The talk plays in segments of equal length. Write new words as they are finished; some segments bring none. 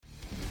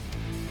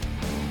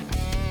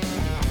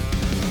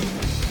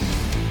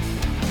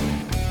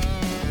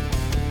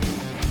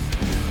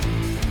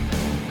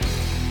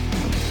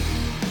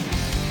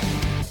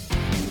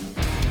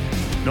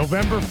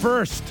November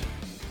 1st.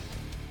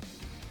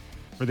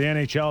 For the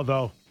NHL,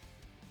 though.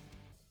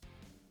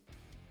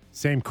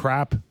 Same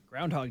crap,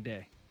 Groundhog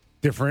Day.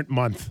 different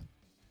month.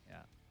 Yeah.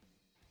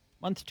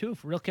 Month 2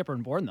 for Real Kipper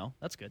and Born, though.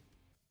 That's good.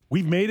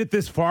 We've made it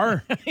this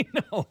far. I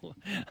know.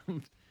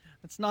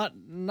 It's not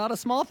a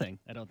small thing,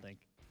 I don't think.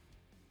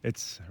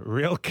 It's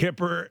Real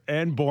Kipper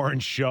and Born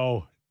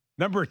show.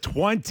 Number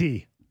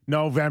 20,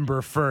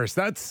 November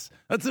 1st.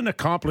 That's an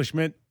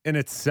accomplishment in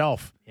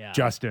itself, Yeah.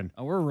 Justin.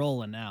 Oh, we're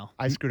rolling now.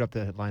 I screwed up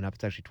the lineup.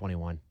 It's actually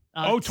 21.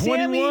 Oh,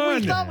 Sammy,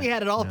 21. we thought we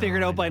had it all No,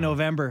 figured I out by know.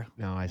 November.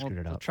 No, I screwed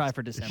it We'll up. try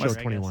for It December. shows I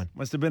guess. 21.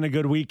 Must have been a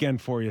good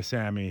weekend for you,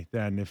 Sammy,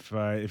 then, if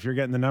you're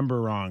getting the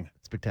number wrong.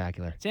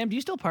 Spectacular. Sam, do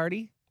you still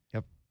party?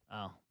 Yep.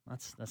 Oh,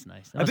 that's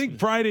nice. That I must think be-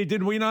 Friday,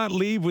 did we not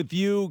leave with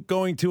you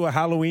going to a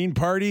Halloween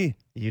party?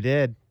 You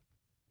did.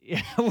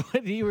 Yeah,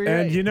 what, you were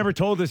And you never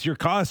told us your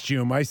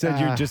costume. I said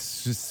you're just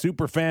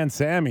super fan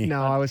Sammy.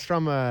 No, I was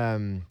from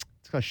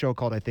it's a show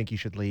called I Think You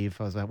Should Leave.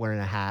 I was wearing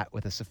a hat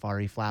with a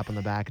safari flap on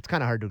the back. It's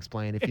kind of hard to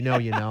explain. If you know,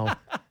 you know.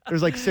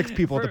 There's like 6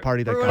 people at the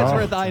party that For what got it's it,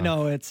 worth, so. I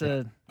know it's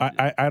a.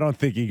 I don't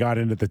think he got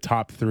into the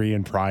top 3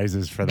 in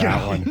prizes for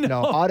that one.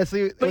 No,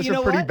 honestly, it But was you a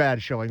know pretty what?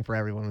 bad showing for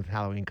everyone with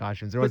Halloween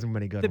costumes. There wasn't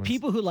many good The ones.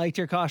 people who liked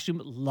your costume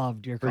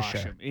loved your For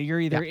sure. costume. You're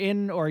either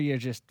in or you're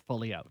just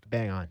fully out.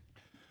 Bang on.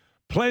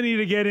 Plenty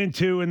to get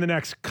into in the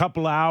next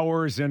couple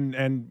hours,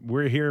 and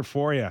we're here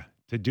for you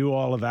to do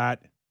all of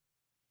that.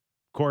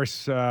 Of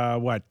course,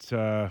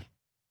 little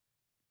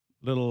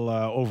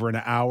over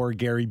an hour,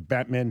 Gary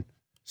Bettman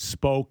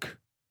spoke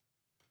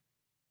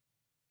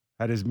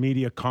at his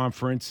media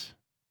conference.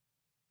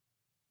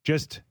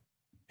 Just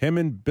him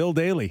and Bill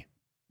Daly.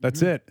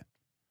 That's it.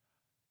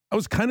 I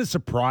was kind of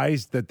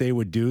surprised that they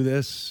would do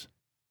this.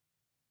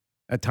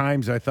 At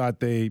times, I thought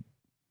they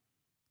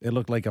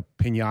looked like a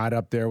piñata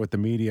up there with the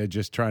media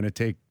just trying to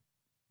take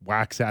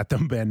whacks at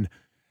them. And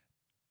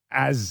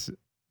as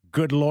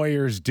good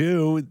lawyers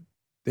do,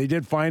 they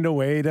did find a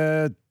way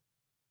to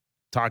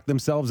talk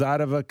themselves out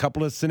of a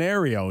couple of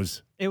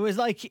scenarios. It was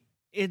like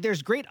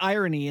there's great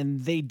irony,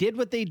 and they did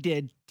what they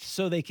did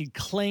so they could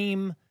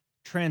claim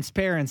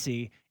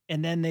transparency,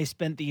 and then they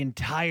spent the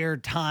entire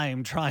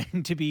time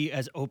trying to be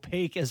as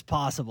opaque as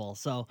possible.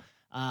 So,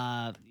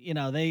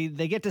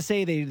 they get to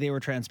say they were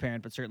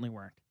transparent, but certainly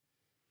weren't.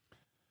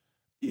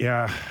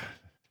 Yeah.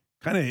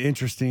 Kind of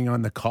interesting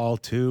on the call,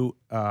 too.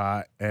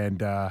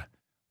 And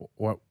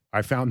what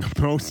I found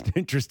the most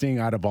interesting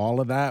out of all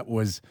of that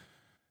was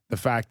the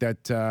fact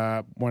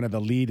that one of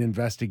the lead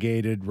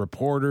investigated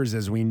reporters,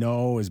 as we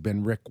know, has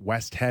been Rick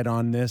Westhead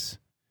on this.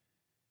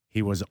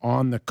 He was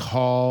on the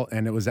call,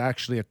 and it was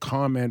actually a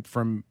comment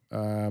from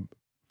a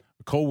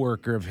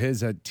coworker of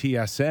his at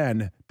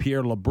TSN,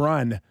 Pierre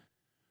LeBrun,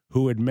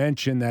 who had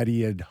mentioned that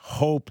he had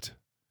hoped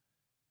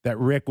that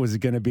Rick was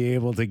going to be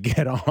able to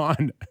get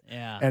on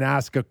and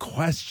ask a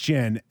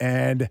question.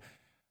 And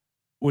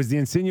was the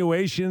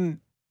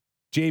insinuation,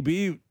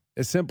 JB,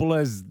 as simple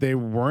as they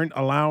weren't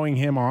allowing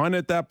him on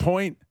at that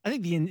point? I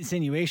think the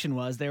insinuation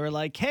was they were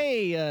like,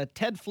 hey,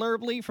 Ted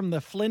Flerbley from the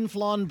Flin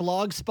Flon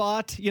blog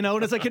spot, and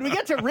it's like, can we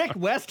get to Rick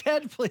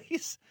Westhead,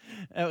 please?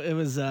 It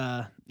was,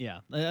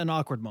 an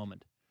awkward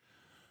moment.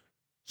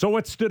 So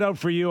what stood out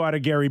for you out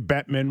of Gary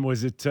Bettman?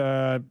 Was it,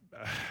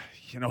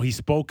 he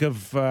spoke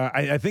of,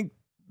 I think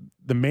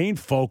the main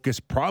focus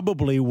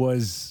probably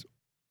was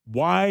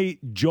why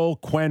Joel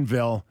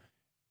Quenneville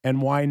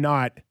and why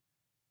not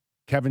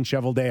Kevin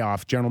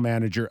Cheveldayoff, general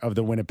manager of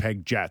the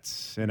Winnipeg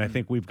Jets. And I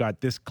think we've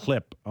got this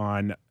clip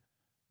on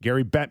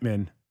Gary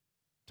Bettman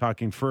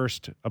talking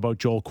first about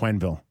Joel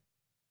Quenneville.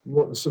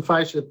 Well,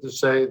 suffice it to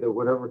say that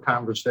whatever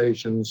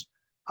conversations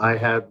I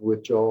had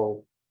with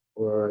Joel,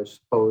 or I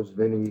suppose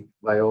Vinny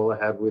Viola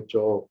had with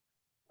Joel,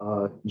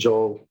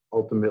 Joel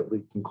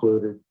ultimately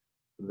concluded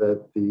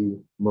that the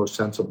most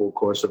sensible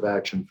course of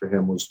action for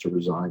him was to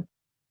resign.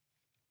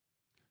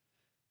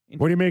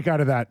 What do you make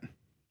out of that?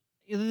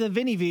 The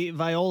Vinny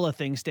Viola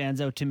thing stands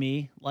out to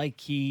me.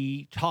 Like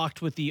he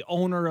talked with the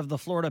owner of the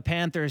Florida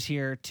Panthers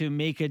here to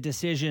make a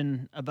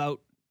decision about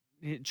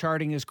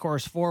charting his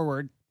course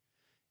forward.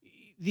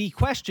 The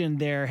question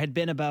there had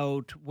been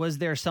about, was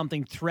there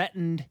something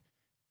threatened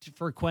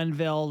for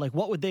Quenneville? Like,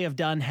 what would they have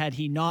done had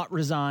he not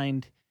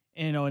resigned?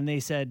 And they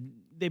said,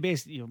 they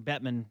basically,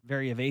 Bettman,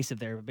 very evasive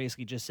there, but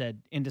basically just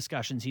said in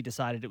discussions, he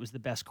decided it was the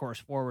best course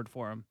forward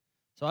for him.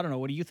 So I don't know.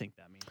 What do you think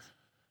that means?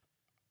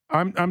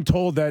 I'm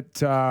told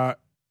that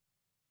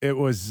it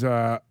was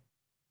a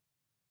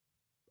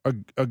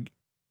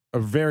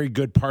very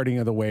good parting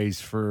of the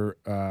ways for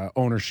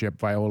ownership,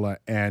 Viola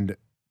and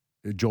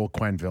Joel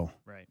Quenneville.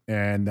 Right.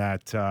 And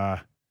that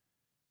I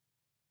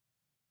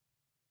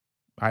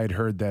had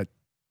heard that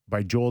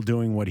by Joel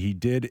doing what he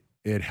did,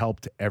 it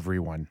helped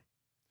everyone.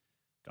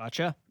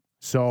 Gotcha.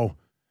 So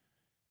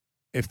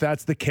if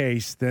that's the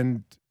case,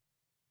 then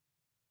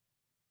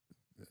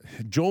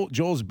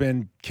Joel's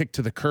been kicked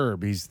to the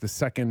curb. He's the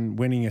second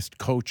winningest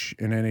coach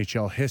in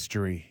NHL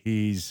history.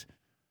 He's,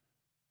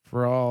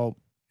 for all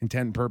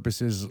intent and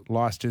purposes,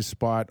 lost his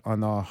spot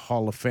on the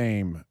Hall of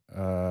Fame.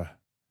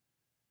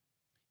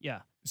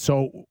 Yeah.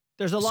 So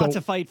There's a lot So-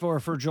 to fight for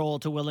Joel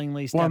to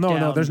willingly step Well, down.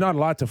 no, there's not a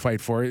lot to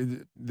fight for.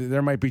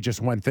 There might be just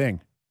one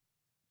thing,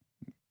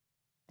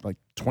 like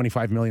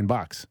 $25 million.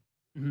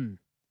 Mhm.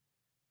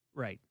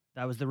 Right.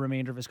 That was the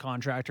remainder of his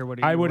contract, or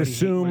what? I would what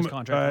assume. his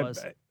contract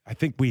was. I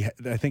think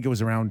it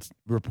was around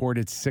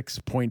reported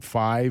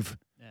 6.5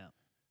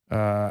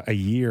 a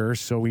year.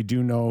 So we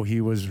do know he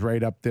was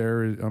right up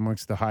there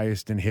amongst the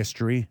highest in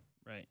history.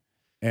 Right.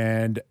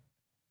 And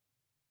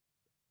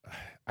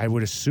I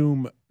would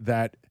assume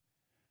that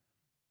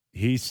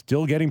he's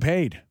still getting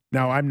paid.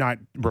 Now, I'm not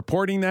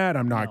reporting that.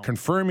 I'm not No.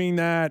 confirming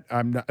that.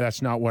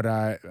 That's not what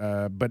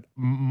but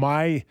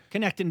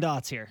Connecting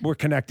dots here. we're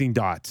connecting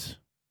dots.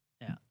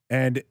 Yeah.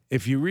 And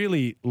if you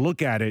really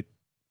look at it,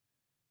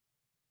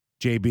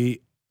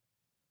 JB,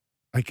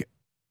 like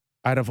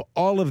out of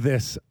all of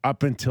this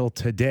up until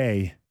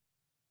today,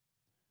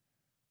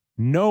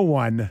 no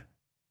one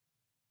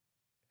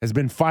has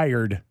been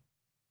fired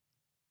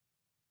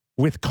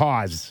with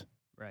cause.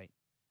 Right.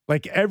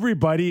 Like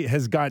everybody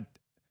has got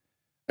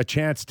a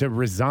chance to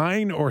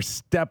resign or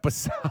step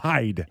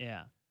aside.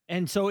 Yeah.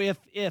 And so if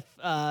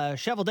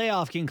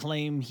Cheveldayoff can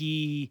claim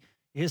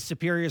his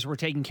superiors were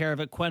taking care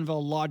of it,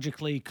 Quenneville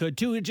logically could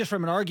too, just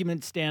from an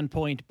argument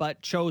standpoint,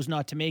 but chose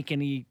not to make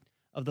any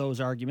of those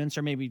arguments,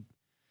 or maybe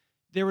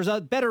there was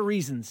better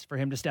reasons for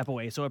him to step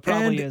away. So it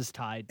probably is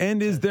tied.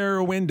 And is there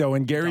a window?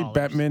 And Gary dollars.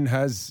 Bettman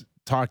has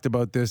talked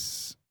about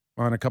this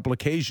on a couple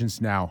occasions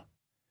now.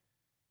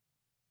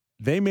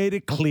 They made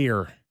it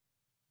clear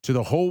to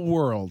the whole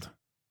world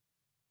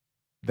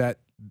that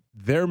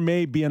there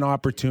may be an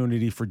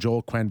opportunity for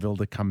Joel Quenneville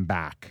to come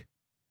back.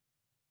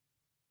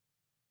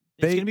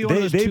 It's going to be one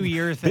of those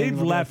 2-year things.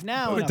 They've left.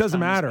 Now It doesn't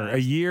matter. A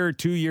year,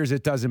 2 years,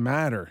 it doesn't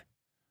matter.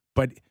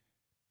 But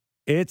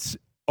it's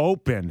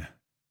open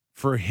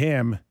for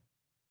him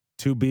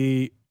to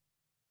be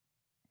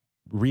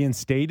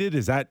reinstated.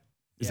 Is that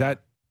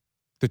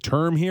the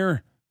term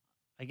here?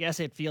 I guess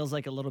it feels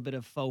like a little bit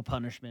of faux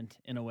punishment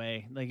in a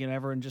way. Like,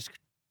 everyone just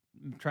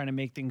trying to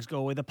make things go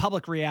away. The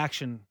public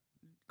reaction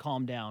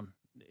calm down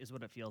is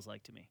what it feels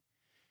like to me.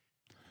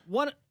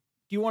 What do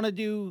you want to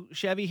do,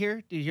 Chevy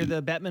here? Do you hear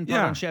the Bettman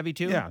part on Chevy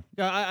too? Yeah.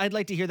 I'd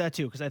like to hear that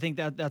too, because I think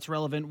that's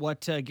relevant.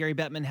 What Gary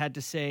Bettman had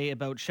to say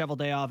about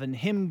Cheveldayoff and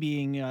him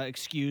being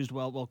excused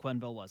while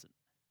Quenneville wasn't.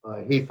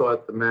 He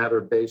thought the matter,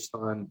 based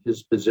on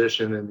his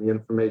position and the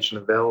information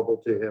available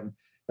to him,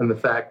 and the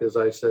fact, as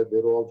I said,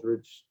 that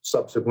Aldridge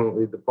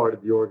subsequently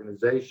departed the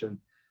organization,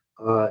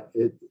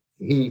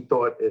 he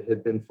thought it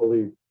had been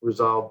fully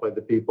resolved by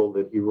the people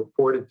that he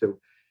reported to.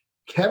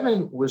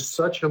 Kevin was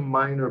such a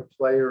minor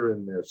player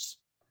in this,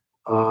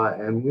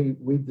 and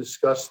we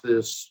discussed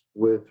this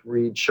with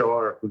Reed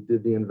Shar, who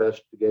did the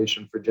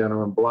investigation for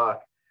Jenner and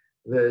Block,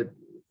 that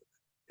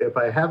if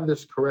I have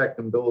this correct,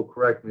 and Bill will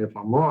correct me if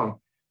I'm wrong,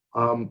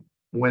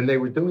 when they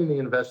were doing the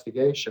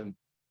investigation,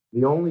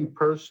 the only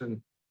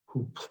person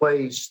who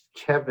placed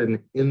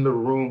Kevin in the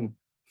room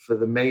for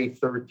the May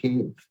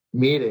 13th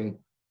meeting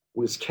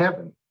was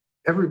Kevin.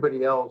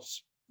 Everybody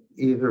else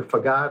either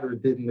forgot or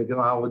didn't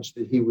acknowledge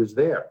that he was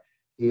there.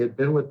 He had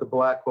been with the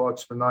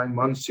Blackhawks for 9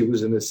 months. He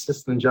was an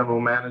assistant general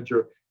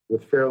manager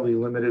with fairly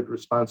limited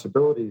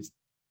responsibilities.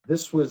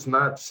 This was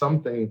not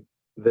something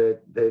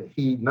that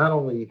he not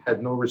only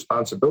had no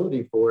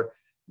responsibility for,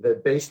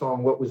 that based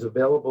on what was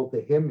available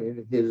to him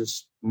in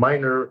his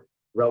minor,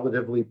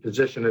 relatively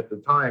position at the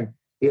time,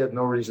 he had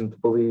no reason to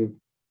believe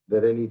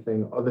that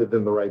anything other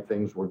than the right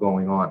things were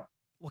going on.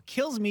 What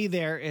kills me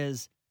there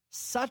is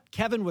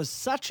Kevin was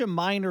such a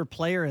minor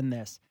player in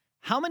this.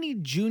 How many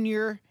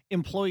junior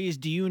employees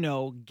do you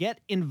know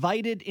get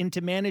invited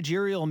into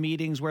managerial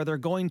meetings where they're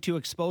going to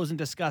expose and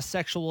discuss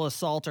sexual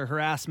assault or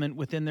harassment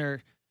within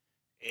their...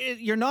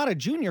 You're not a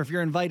junior if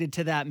you're invited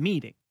to that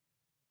meeting.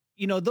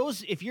 You know,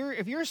 those, if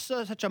you're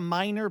such a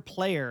minor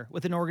player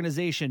with an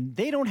organization,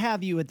 they don't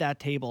have you at that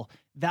table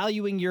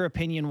valuing your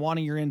opinion,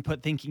 wanting your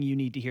input, thinking you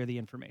need to hear the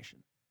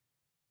information.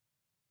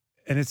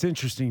 And it's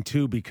interesting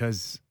too,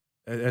 because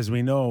as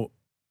we know,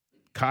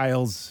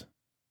 Kyle's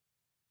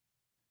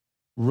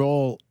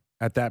role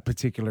at that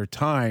particular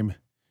time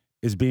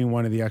is being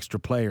one of the extra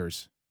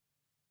players,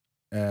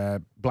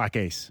 Black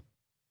Ace.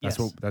 That's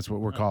what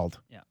we're called.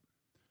 Yeah.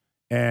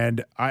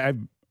 And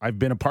I've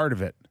been a part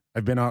of it.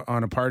 I've been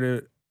on a part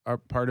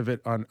of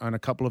it on a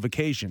couple of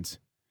occasions.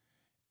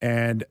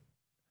 And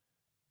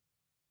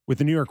with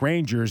the New York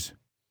Rangers,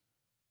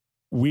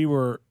 we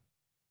were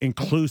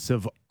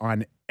inclusive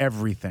on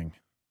everything.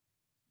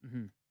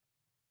 Mm-hmm.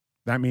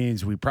 That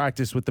means we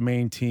practice with the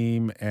main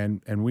team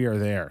and we are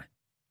there.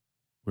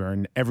 We're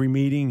in every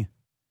meeting,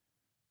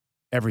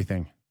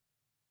 everything.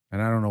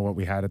 And I don't know what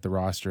we had at the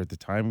roster at the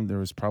time. There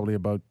was probably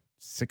about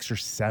 6 or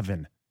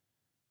 7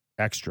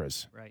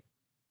 extras. Right.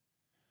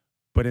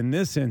 But in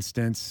this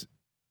instance,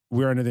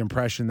 we're under the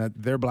impression that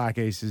their Black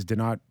Aces did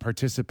not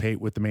participate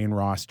with the main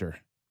roster.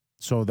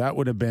 So that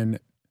would have been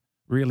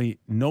really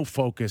no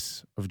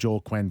focus of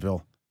Joel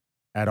Quenneville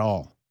at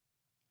all.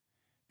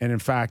 And in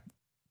fact,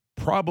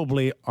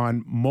 probably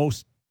on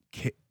most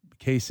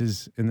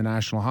cases in the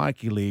National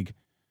Hockey League,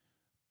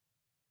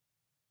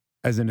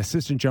 as an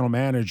assistant general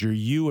manager,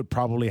 you would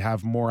probably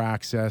have more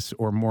access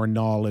or more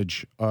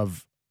knowledge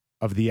of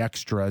the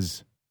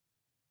extras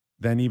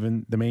than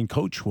even the main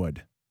coach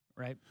would.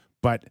 Right.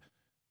 But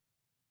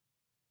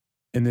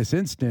in this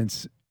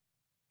instance,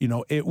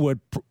 it would.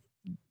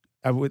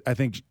 I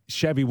think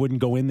Chevy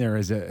wouldn't go in there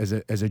as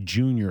a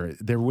junior.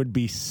 There would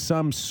be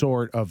some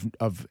sort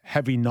of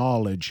heavy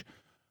knowledge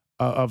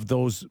of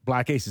those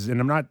Black Aces, and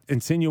I'm not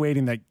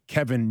insinuating that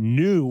Kevin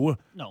knew.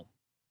 No.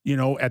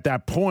 At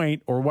that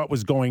point, or what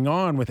was going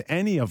on with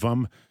any of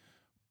them.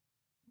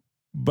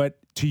 But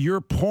to your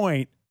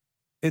point,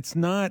 it's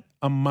not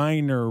a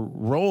minor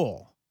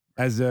role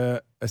as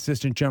a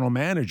assistant general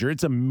manager.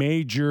 It's a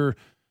major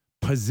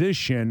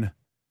position,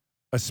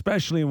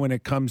 especially when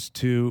it comes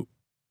to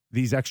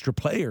these extra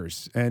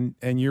players. And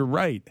you're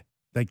right.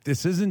 Like,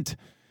 this isn't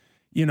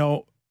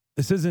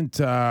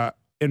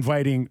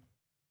inviting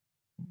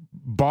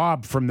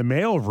Bob from the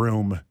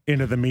mailroom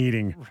into the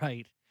meeting.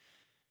 Right.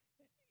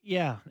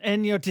 Yeah.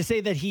 And, to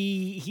say that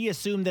he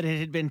assumed that it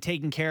had been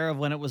taken care of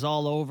when it was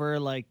all over,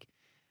 like,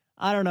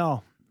 I don't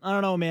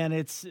know, man.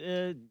 It's,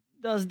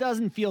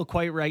 doesn't feel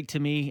quite right to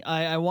me.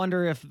 I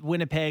wonder if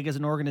Winnipeg as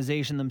an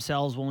organization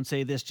themselves won't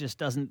say this just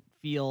doesn't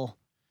feel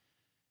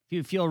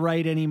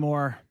right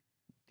anymore,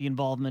 the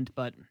involvement,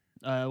 but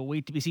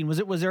wait to be seen.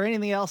 Was there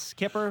anything else,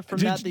 Kipper, from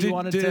that you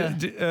wanted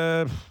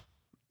to?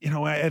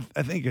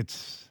 I think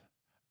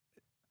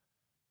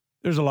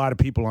there's a lot of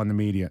people on the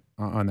media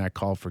on that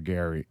call for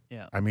Gary.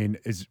 Yeah. I mean,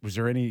 was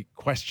there any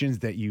questions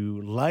that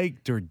you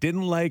liked or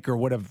didn't like or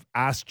would have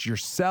asked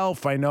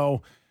yourself? I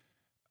know,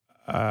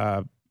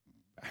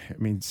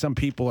 some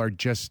people are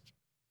just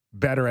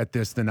better at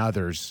this than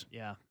others.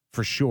 Yeah.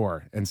 For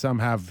sure. And some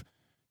have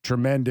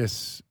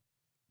tremendous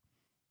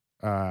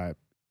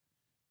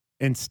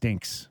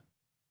instincts.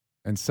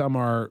 And some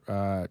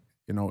are,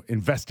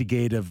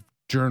 investigative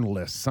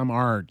journalists. Some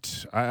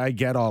aren't. I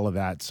get all of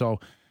that. So,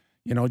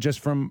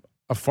 just from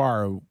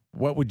afar,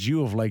 what would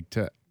you have liked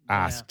to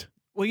asked? Yeah.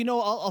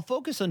 Well, I'll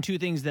focus on two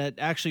things that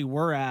actually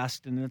were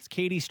asked, and it's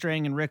Katie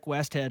Strang and Rick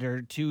Westhead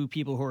are two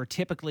people who are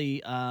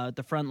typically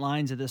the front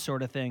lines of this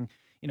sort of thing.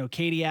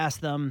 Katie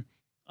asked them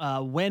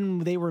when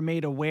they were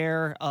made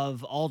aware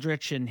of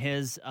Aldrich and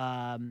his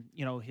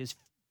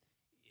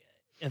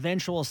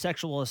eventual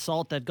sexual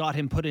assault that got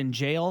him put in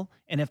jail,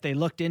 and if they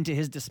looked into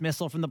his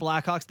dismissal from the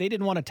Blackhawks. They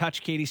didn't want to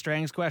touch Katie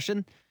Strang's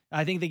question.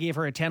 I think they gave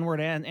her a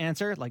 10-word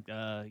answer, like,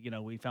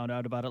 we found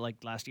out about it like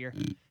last year.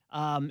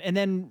 And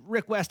then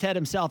Rick Westhead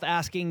himself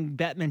asking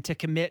Bettman to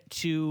commit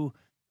to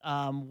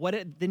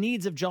the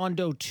needs of John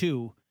Doe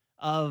 2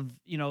 of,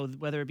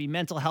 whether it be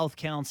mental health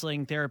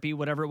counseling, therapy,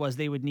 whatever it was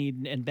they would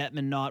need, and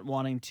Bettman not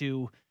wanting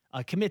to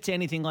commit to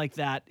anything like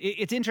that.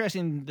 It's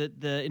interesting that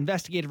the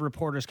investigative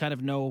reporters kind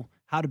of know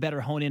how to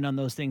better hone in on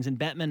those things. And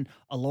Bettman,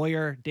 a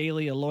lawyer,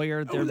 Daly, a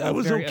lawyer. I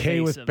was okay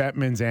evasive. with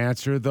Bettman's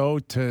answer, though.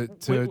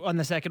 On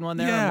the second one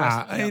there?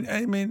 Yeah,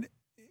 I mean,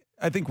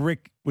 I think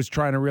Rick was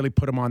trying to really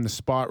put him on the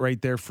spot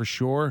right there for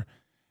sure.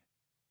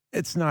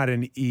 It's not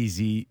an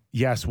easy,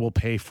 yes, we'll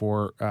pay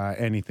for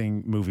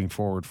anything moving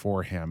forward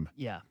for him.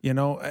 Yeah.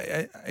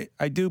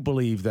 I do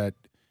believe that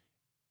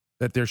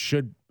there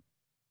should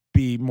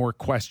be more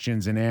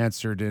questions and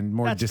answered and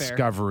more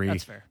discovery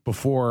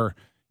before,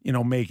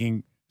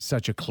 making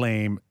such a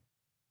claim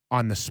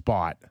on the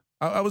spot.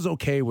 I was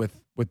okay with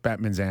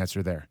Bettman's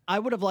answer there. I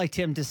would have liked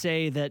him to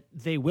say that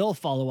they will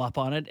follow up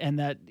on it, and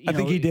that I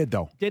think he did,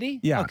 though. Did he?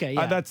 Yeah. Okay.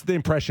 Yeah. That's the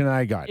impression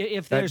I got.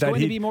 If there's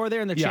going to be more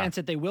there and the chance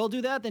that they will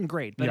do that, then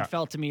great. But it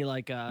felt to me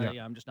like,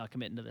 I'm just not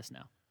committing to this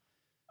now.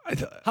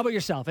 How about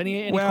yourself?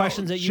 Any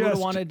questions that you would have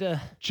wanted to?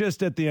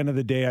 Just at the end of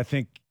the day, I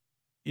think,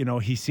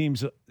 he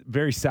seems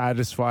very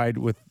satisfied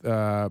with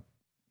the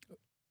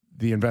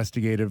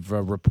investigative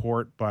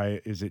report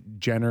by, is it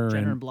Jenner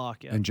and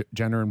Block? Yeah. And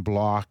Jenner and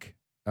Block.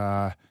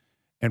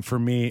 And for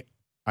me,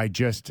 I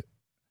just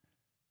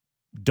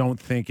don't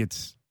think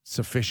it's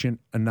sufficient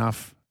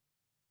enough.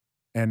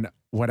 And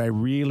what I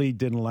really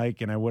didn't like,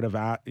 and I would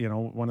have,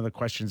 one of the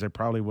questions I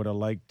probably would have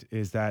liked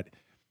is that,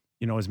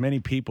 as many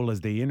people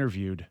as they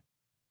interviewed,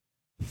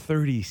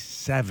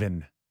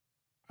 37,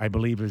 I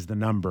believe is the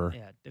number.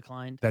 Yeah,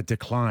 declined. That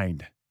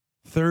declined.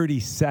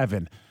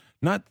 37.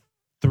 Not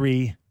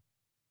 3,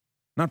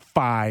 not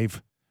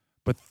 5,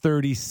 but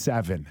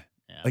 37.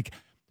 Yeah. Like,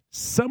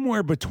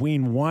 somewhere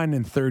between 1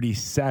 and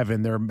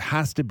 37, there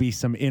has to be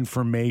some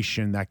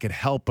information that could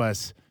help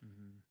us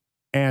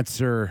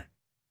answer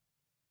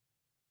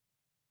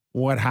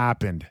what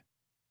happened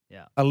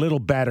a little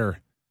better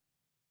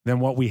than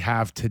what we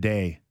have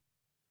today.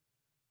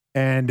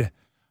 And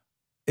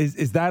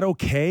is that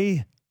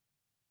okay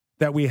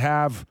that we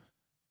have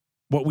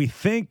what we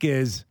think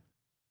is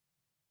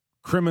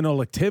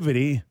criminal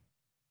activity,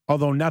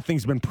 although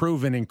nothing's been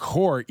proven in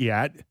court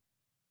yet,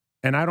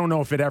 and I don't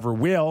know if it ever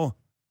will?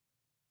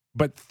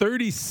 But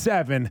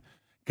 37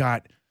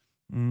 got,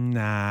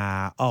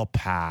 I'll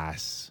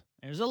pass.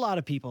 There's a lot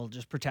of people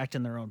just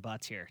protecting their own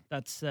butts here.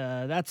 That's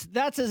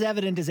as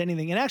evident as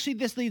anything. And actually,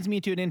 this leads me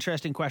to an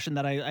interesting question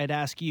that I'd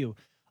ask you.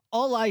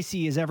 All I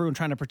see is everyone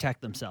trying to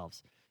protect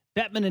themselves.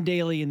 Bettman and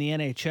Daly in the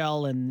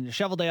NHL and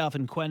Cheveldayoff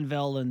and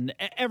Quenneville and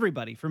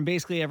everybody from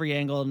basically every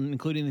angle,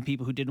 including the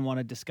people who didn't want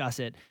to discuss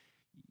it.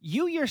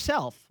 You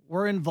yourself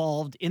were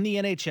involved in the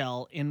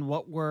NHL in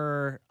what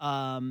were,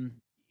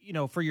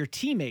 for your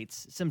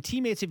teammates. Some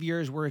teammates of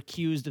yours were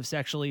accused of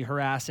sexually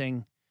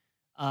harassing.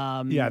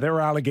 There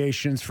were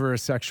allegations for a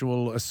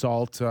sexual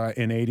assault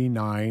in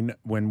 '89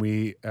 when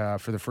we,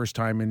 for the first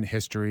time in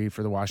history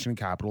for the Washington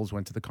Capitals,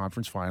 went to the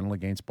conference final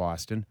against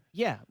Boston.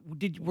 Yeah.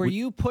 Were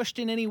you pushed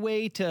in any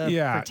way to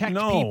protect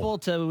people?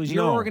 Was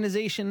your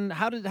organization?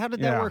 How did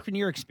that work in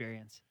your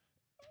experience?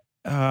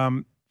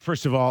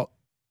 First of all,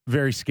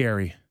 very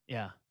scary.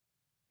 Yeah.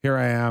 Here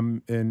I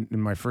am in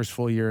my first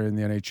full year in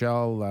the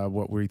NHL,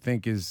 what we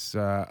think is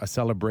a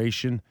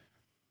celebration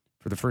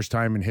for the first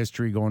time in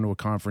history, going to a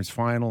conference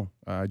final,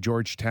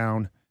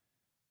 Georgetown.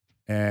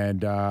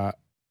 And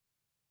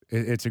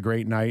it's a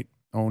great night,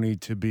 only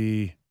to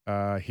be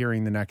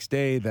hearing the next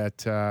day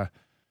that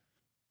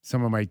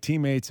some of my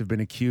teammates have been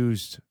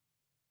accused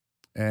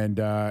and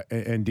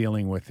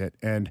dealing with it.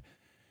 And,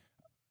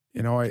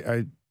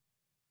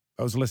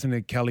 I was listening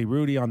to Kelly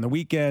Rudy on the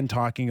weekend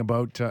talking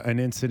about an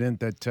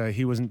incident that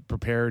he wasn't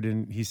prepared,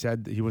 and he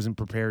said that he wasn't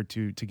prepared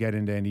to get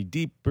into any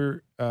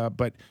deeper.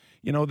 But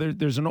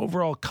there's an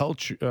overall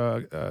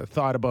culture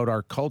thought about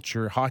our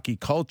culture, hockey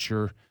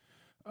culture,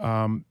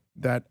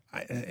 that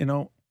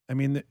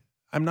I'm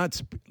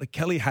not like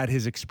Kelly had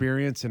his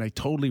experience, and I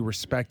totally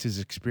respect his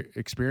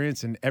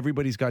experience, and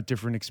everybody's got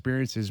different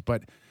experiences.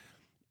 But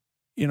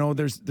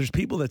there's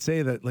people that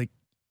say that like,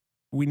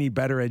 we need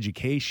better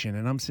education.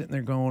 And I'm sitting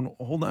there going,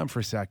 hold on for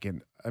a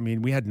second. I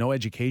mean, we had no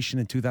education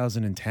in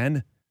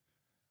 2010.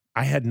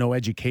 I had no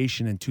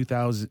education in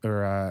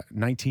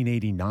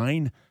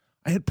 1989.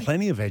 I had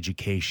plenty of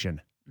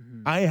education.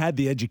 Mm-hmm. I had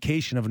the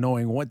education of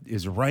knowing what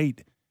is right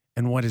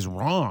and what is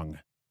wrong.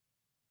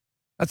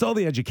 That's all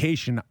the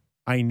education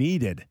I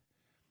needed.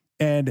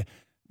 And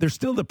there's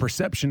still the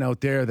perception out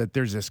there that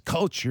there's this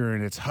culture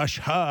and it's hush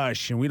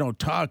hush and we don't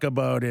talk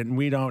about it and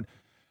we don't.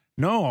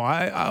 No,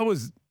 I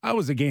was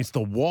against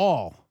the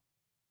wall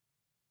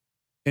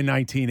in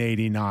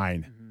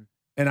 1989. Mm-hmm.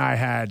 And I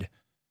had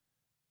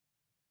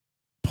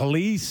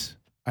police,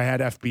 I had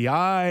FBI,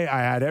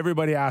 I had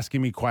everybody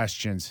asking me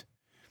questions.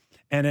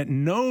 And at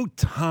no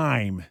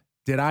time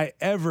did I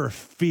ever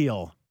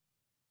feel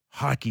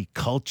hockey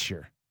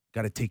culture.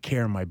 Got to take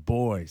care of my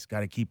boys,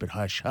 got to keep it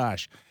hush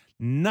hush.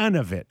 None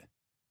of it.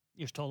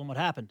 You just told them what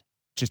happened.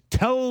 Just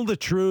tell the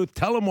truth,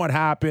 tell them what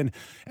happened.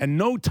 And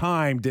no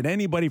time did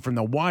anybody from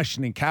the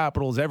Washington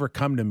Capitals ever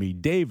come to me.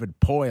 David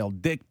Poile,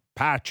 Dick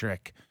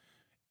Patrick,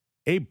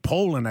 Abe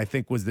Poland, I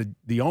think, was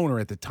the owner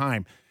at the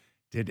time.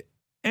 Did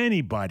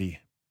anybody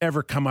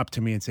ever come up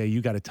to me and say, you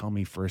got to tell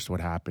me first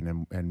what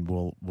happened and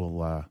we'll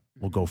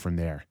go from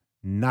there?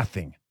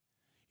 Nothing.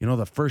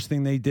 The first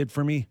thing they did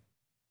for me?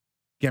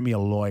 Get me a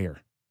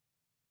lawyer.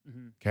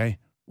 Mm-hmm. Okay?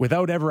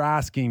 Without ever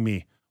asking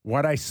me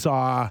what I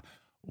saw,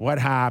 what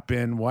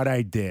happened, what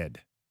I did.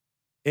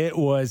 It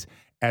was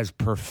as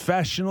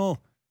professional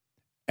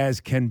as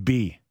can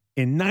be.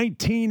 In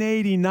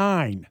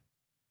 1989,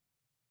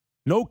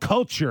 no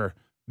culture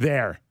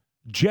there,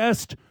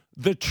 just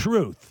the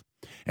truth.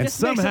 And this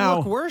somehow makes it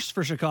look worse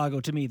for Chicago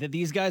to me that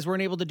these guys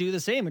weren't able to do the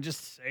same and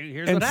just say,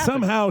 here's what happened. And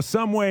somehow,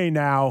 some way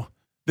now,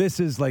 this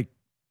is like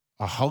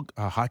a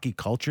hockey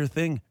culture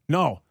thing.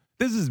 No,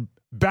 this is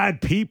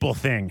bad people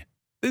thing.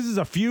 This is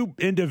a few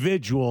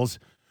individuals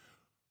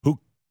who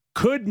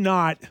could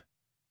not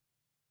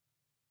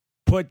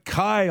put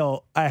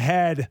Kyle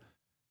ahead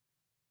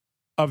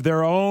of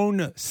their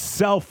own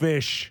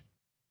selfish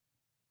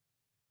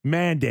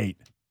mandate.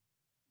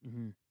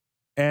 Mm-hmm.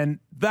 And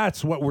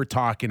that's what we're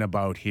talking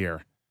about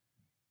here.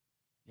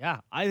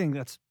 Yeah, I think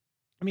that's,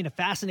 a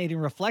fascinating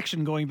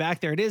reflection going back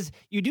there. It is,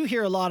 you do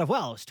hear a lot of,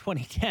 well, it's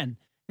 2010.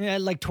 Yeah,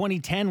 like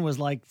 2010 was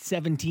like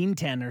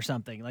 1710 or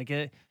something. Like,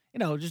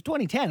 just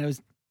 2010. It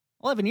was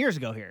 11 years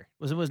ago here.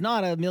 It was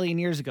not a million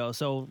years ago.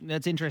 So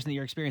that's interesting that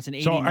your experience in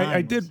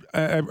 89. So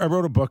I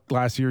wrote a book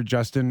last year,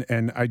 Justin,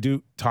 and I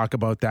do talk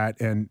about that.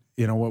 And,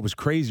 what was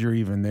crazier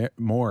even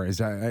more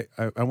is I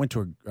went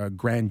to a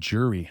grand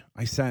jury.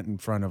 I sat in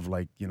front of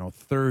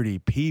 30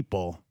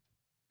 people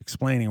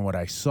explaining what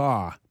I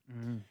saw.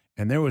 Mm-hmm.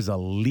 And there was a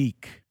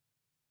leak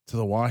to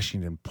the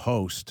Washington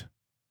Post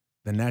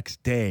the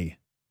next day.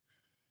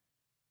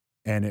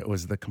 And it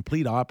was the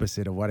complete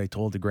opposite of what I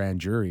told the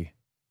grand jury.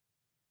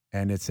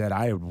 And it said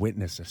I had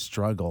witnessed a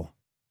struggle,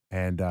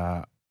 and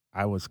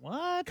I was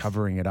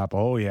covering it up.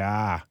 Oh,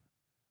 yeah.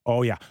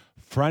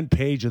 Front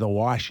page of the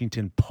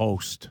Washington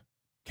Post.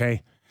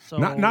 Okay? So,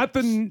 not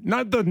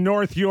the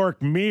North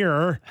York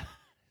Mirror,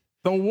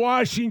 the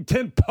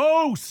Washington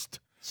Post.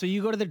 So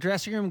you go to the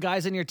dressing room,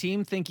 guys on your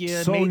team think you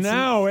So made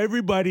now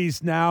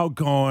everybody's now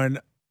going,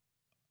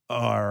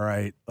 all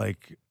right,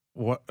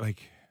 what,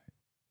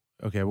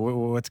 okay,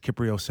 what's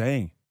Kypreos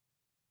saying?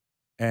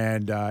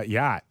 And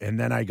and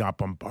then I got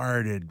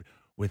bombarded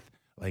with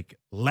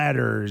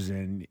letters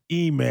and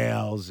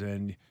emails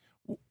and,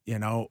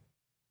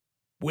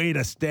 way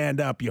to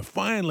stand up. You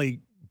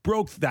finally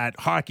broke that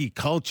hockey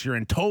culture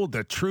and told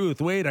the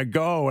truth. Way to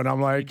go. And I'm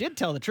You like, did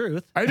tell the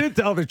truth. I did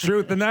tell the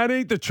truth, and that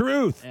ain't the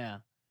truth. Yeah.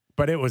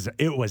 But it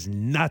was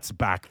nuts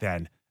back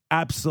then.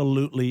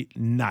 Absolutely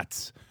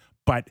nuts.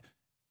 But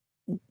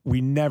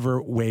we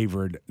never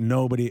wavered.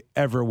 Nobody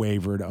ever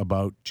wavered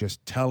about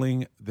just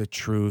telling the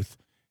truth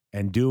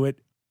and do it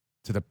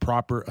to the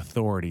proper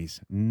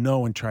authorities. No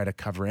one tried to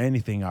cover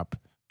anything up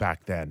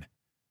back then.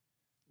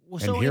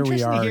 Well, And so here we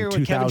interesting are to hear in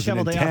what Kevin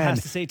Cheveldayoff 2010.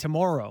 has to say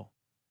tomorrow.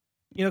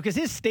 You know, because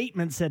his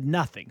statement said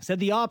nothing, said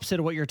the opposite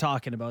of what you're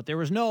talking about. There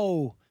was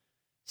no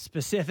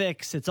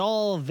specifics. It's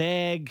all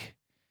vague,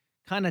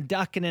 kind of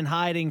ducking and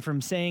hiding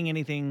from saying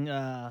anything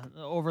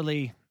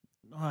overly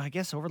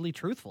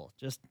truthful,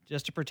 just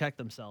to protect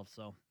themselves.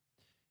 So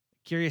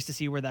curious to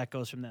see where that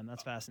goes from them.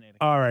 That's fascinating.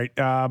 All right.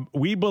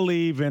 We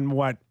believe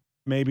in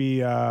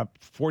maybe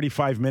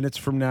 45 minutes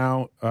from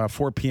now,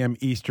 4 p.m.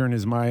 Eastern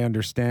is my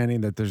understanding,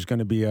 that there's going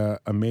to be a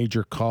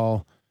major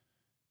call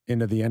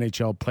into the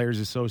NHL Players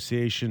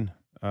Association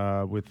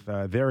with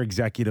their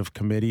executive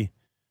committee,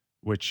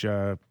 which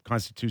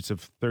constitutes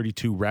of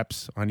 32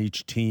 reps on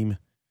each team,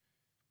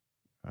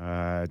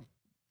 to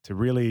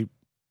really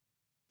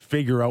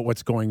figure out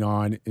what's going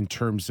on in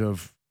terms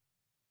of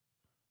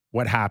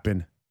what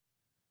happened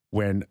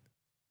when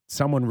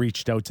someone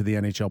reached out to the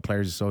NHL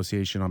Players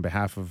Association on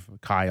behalf of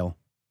Kyle,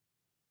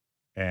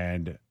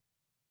 and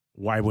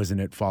why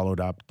wasn't it followed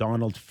up?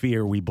 Donald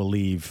Fehr, we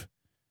believe,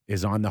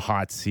 is on the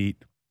hot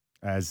seat,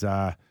 as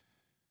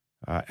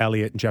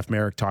Elliot and Jeff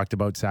Merrick talked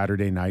about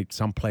Saturday night.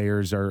 Some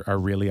players are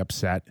really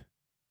upset.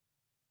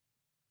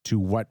 To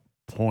what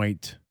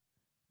point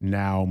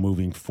now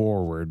moving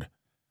forward?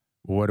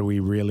 What do we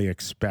really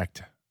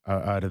expect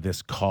out of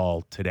this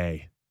call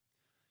today?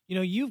 You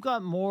know, you've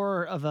got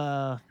more of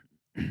a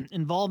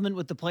involvement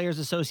with the Players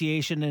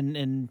Association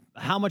and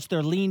how much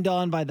they're leaned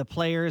on by the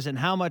players and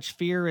how much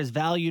Fehr is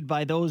valued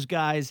by those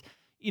guys.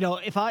 You know,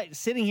 if I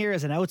sitting here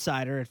as an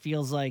outsider, it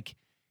feels like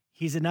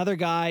he's another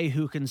guy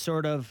who can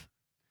sort of,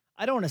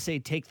 I don't want to say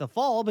take the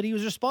fall, but he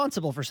was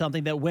responsible for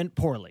something that went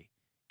poorly.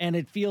 And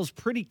it feels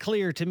pretty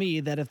clear to me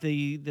that if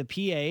the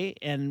PA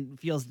and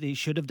feels they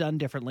should have done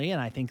differently,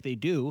 and I think they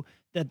do,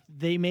 that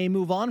they may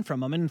move on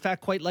from him. And in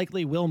fact, quite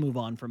likely will move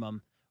on from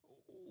him.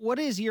 What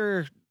is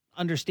your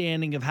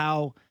understanding of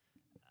how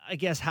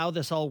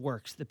this all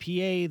works? The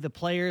PA, the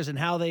players, and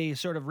how they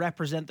sort of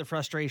represent the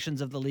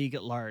frustrations of the league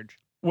at large?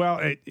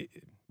 Well,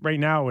 right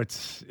now,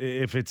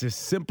 if it's as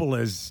simple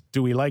as,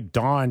 do we like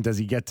Don? Does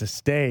he get to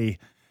stay?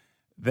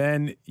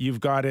 Then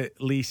you've got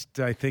at least,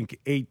 I think,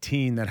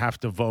 18 that have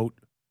to vote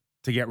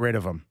to get rid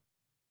of him,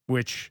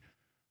 which,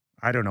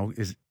 I don't know,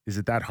 is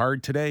it that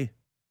hard today?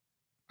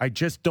 I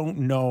just don't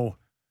know,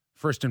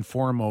 first and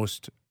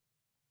foremost,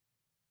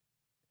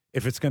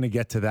 if it's going to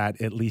get to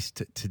that, at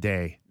least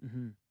today.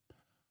 Mm-hmm.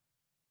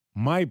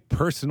 My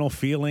personal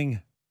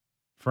feeling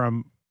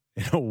from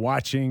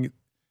watching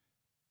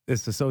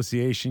this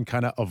association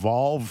kind of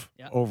evolve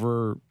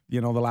over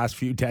the last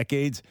few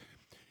decades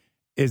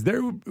is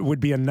there would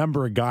be a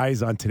number of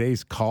guys on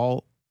today's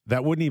call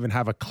that wouldn't even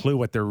have a clue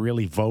what they're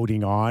really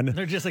voting on.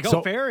 They're just like,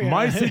 so fair. Yeah.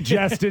 My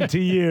suggestion to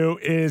you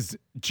is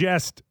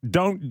just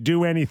don't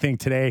do anything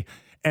today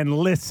and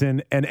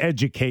listen and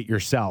educate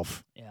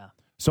yourself. Yeah.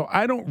 So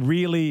I don't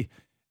really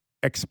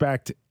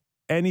expect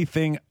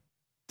anything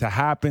to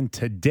happen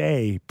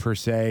today, per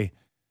se,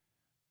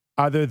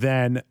 other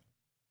than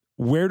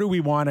where do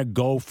we want to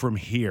go from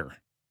here?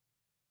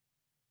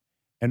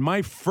 And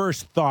my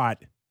first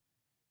thought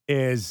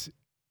is,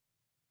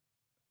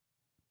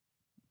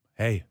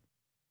 hey,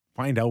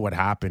 find out what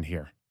happened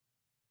here.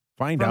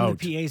 Find out.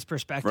 From the PA's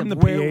perspective. From the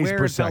where PA's it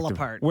perspective. fell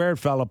apart. Where it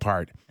fell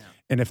apart. Yeah.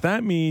 And if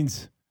that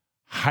means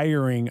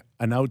hiring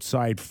an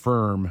outside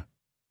firm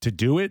to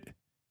do it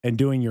and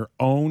doing your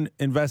own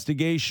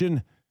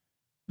investigation,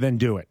 then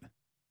do it.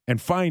 And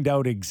find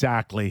out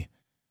exactly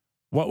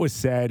what was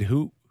said,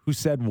 who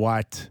said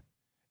what.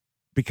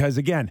 Because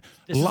again,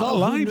 this is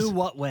all who knew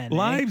what when.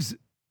 Lives,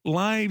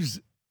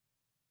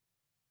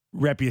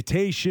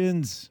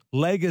 reputations,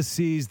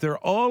 legacies, they're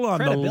all on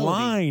the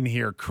line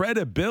here.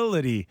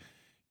 Credibility.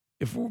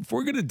 If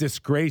we're going to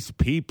disgrace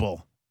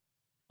people,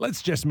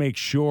 let's just make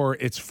sure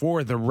it's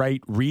for the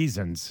right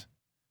reasons.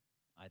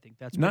 I think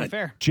that's pretty not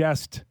fair.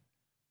 Just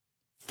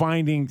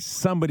finding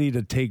somebody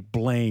to take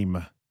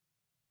blame.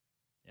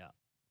 Yeah.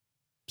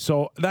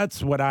 So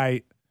that's what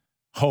I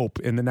hope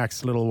in the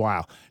next little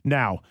while.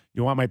 Now,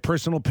 you want my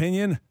personal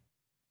opinion?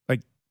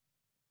 Like,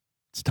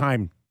 it's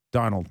time,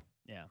 Donald.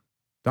 Yeah.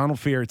 Donald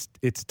Fehr,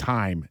 it's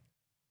time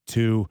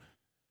to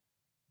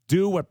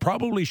do what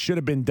probably should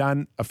have been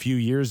done a few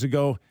years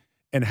ago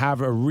and have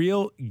a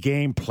real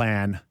game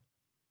plan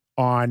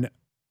on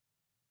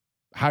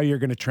how you're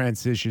going to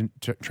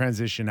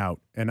transition out.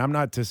 And I'm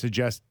not to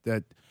suggest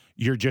that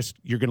you're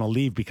going to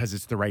leave because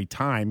it's the right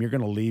time. You're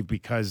going to leave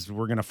because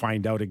we're going to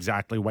find out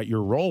exactly what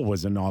your role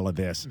was in all of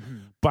this. Mm-hmm.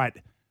 But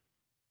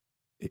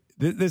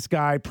this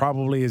guy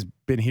probably has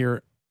been here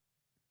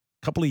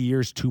a couple of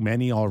years too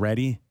many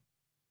already.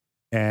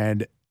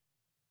 And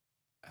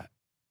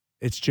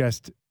it's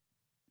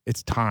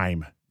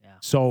time. Yeah.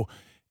 So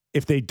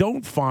if they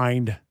don't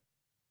find,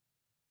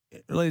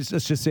 let's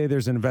just say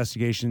there's an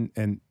investigation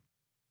and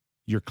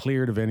you're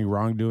cleared of any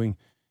wrongdoing,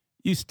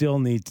 you still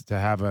need to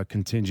have a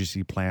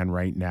contingency plan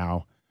right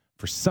now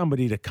for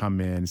somebody to come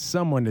in,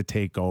 someone to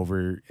take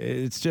over.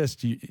 It's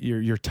just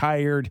you're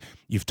tired.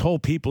 You've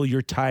told people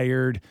you're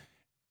tired.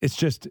 It's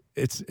just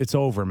it's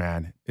over,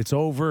 man. It's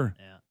over.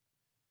 Yeah.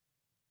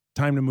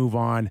 Time to move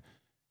on.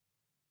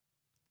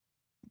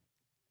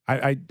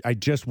 I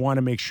just want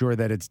to make sure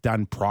that it's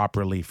done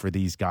properly for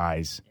these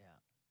guys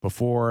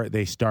before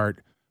they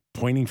start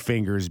pointing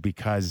fingers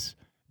because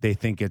they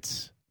think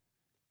it's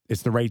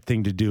the right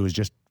thing to do. Is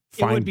just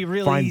it would be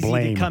really easy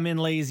blame. to come in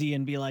lazy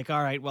and be like,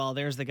 all right, well,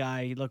 there's the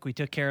guy. Look, we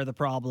took care of the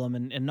problem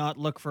and not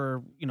look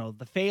for,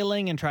 the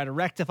failing and try to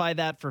rectify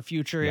that for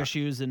future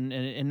issues and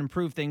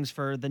improve things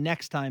for the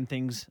next time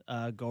things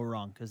go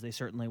wrong, because they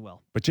certainly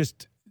will. But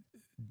just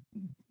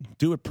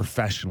do it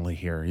professionally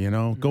here,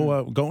 Go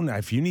out,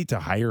 if you need to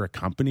hire a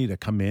company to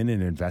come in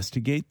and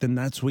investigate, then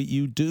that's what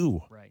you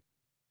do. Right.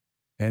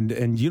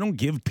 And you don't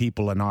give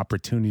people an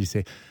opportunity to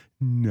say,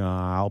 no,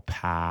 I'll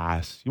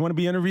pass. You want to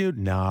be interviewed?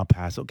 No, I'll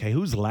pass. Okay,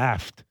 who's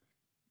left?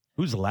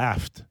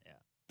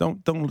 Yeah.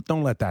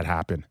 Don't let that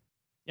happen.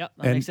 Yep,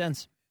 that makes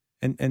sense.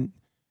 And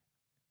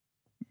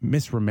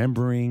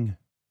misremembering,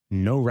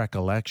 no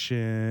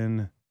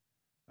recollection,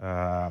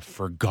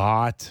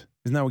 forgot.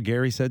 Isn't that what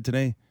Gary said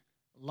today?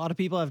 A lot of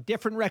people have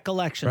different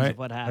recollections of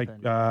what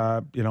happened.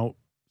 Like,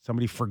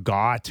 somebody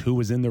forgot who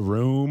was in the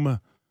room.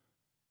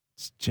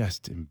 It's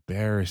just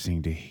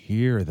embarrassing to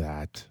hear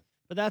that.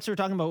 But that's what we're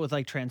talking about with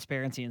like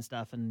transparency and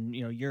stuff, and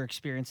your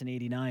experience in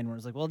 '89, where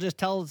it's like, well,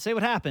 just say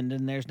what happened,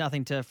 and there's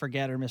nothing to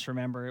forget or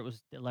misremember. It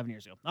was 11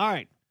 years ago. All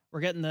right, we're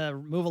getting the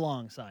move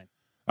along sign.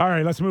 All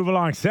right, let's move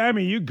along.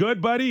 Sammy, you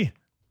good, buddy?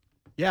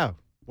 Yeah.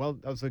 Well,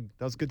 that was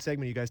a good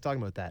segment. You guys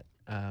talking about that.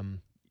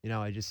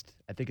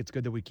 I think it's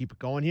good that we keep it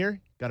going here.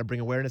 Got to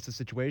bring awareness to the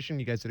situation.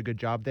 You guys did a good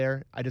job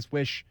there. I just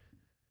wish,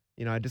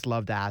 I just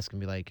love to ask and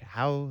be like,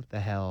 how the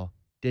hell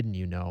didn't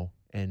you know,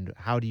 and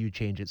how do you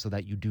change it so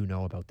that you do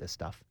know about this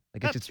stuff?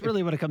 Like, That's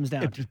really what it comes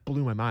down to. It just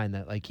blew my mind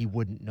that like he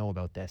wouldn't know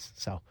about this.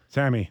 So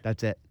Sammy,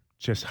 that's it.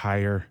 Just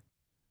hire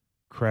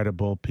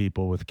credible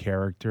people with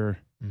character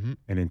and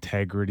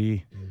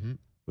integrity,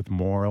 with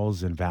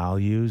morals and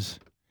values,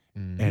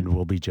 and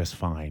we'll be just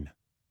fine.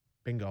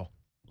 Bingo.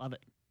 Love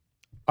it.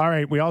 All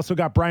right, we also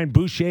got Brian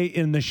Boucher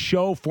in the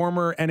show,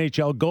 former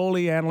NHL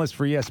goalie, analyst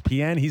for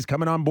ESPN. He's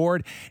coming on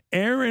board.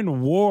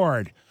 Aaron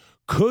Ward,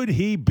 could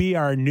he be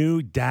our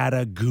new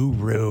data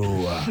guru?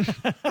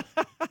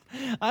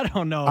 I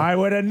don't know. I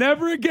would have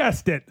never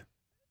guessed it.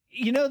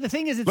 The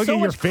thing is, it's Look so at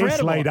your much face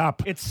credible. light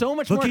up. It's so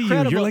much Look more at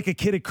credible. you. You're like a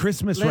kid at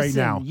Christmas Listen, right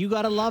now. You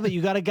got to love it.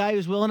 You got a guy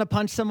who's willing to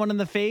punch someone in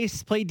the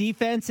face, play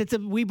defense.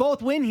 We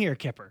both win here,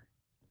 Kipper.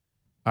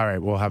 All right,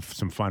 we'll have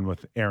some fun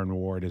with Aaron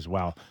Ward as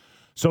well.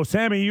 So,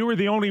 Sammy, you were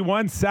the only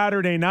one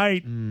Saturday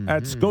night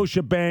at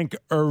Scotiabank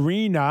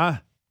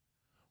Arena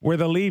where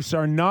the Leafs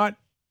are not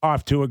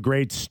off to a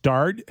great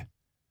start.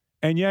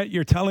 And yet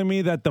you're telling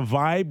me that the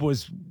vibe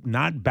was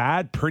not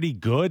bad, pretty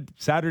good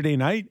Saturday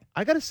night?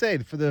 I got to say,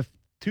 for the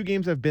 2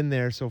 games I've been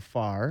there so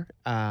far,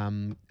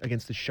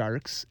 against the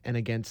Sharks and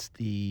against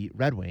the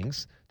Red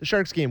Wings, the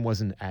Sharks game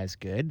wasn't as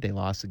good. They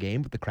lost the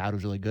game, but the crowd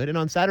was really good. And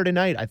on Saturday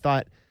night, I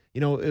thought,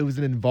 it was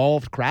an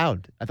involved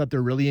crowd. I thought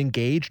they're really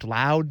engaged,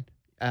 loud.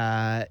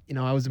 I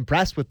was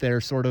impressed with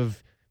their sort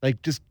of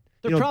like just.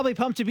 They're probably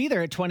pumped to be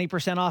there at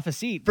 20% off a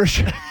seat. For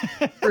sure.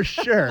 For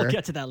sure. We'll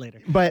get to that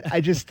later. But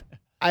they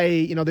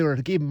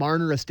gave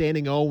Marner a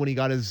standing O when he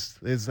got his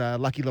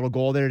lucky little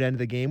goal there at the end of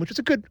the game, which was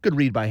a good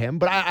read by him.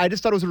 But I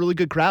just thought it was a really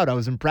good crowd. I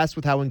was impressed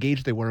with how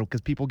engaged they were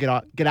because people get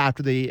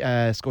after the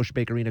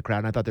Scotiabank Arena crowd,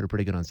 and I thought they were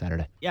pretty good on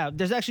Saturday. Yeah,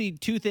 there's actually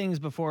 2 things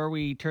before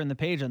we turn the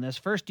page on this.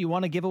 First, do you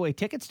want to give away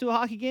tickets to a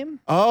hockey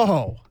game?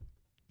 Oh,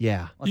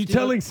 yeah. You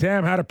telling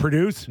Sam how to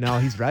produce? No,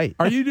 he's right.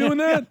 Are you doing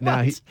that? No,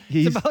 he's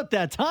it's about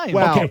that time.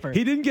 Well, Kipper.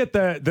 He didn't get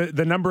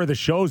the number of the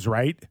shows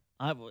right.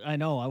 I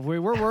know.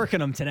 We're working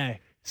them today.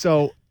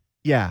 So,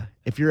 yeah,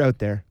 if you're out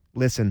there,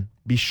 listen.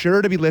 Be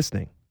sure to be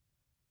listening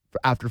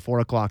after 4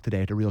 o'clock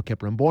today to Real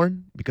Kipper and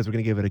Bourne, because we're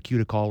going to give it a cue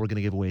to call. We're going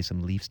to give away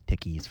some Leafs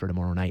tickies for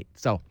tomorrow night.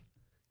 So,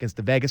 against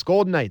the Vegas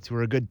Golden Knights, who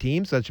are a good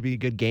team, so that should be a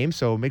good game.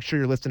 So make sure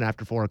you're listening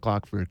after 4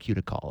 o'clock for a cue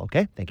to call,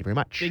 okay? Thank you very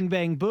much. Bing,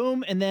 bang,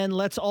 boom. And then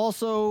let's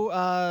also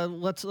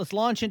let's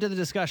launch into the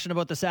discussion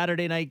about the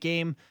Saturday night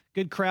game.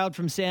 Good crowd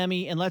from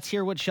Sammy. And let's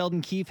hear what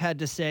Sheldon Keefe had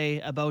to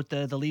say about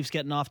the Leafs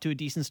getting off to a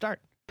decent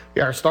start.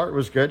 Yeah, our start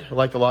was good. I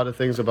liked a lot of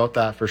things about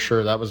that for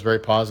sure. That was very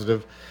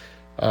positive.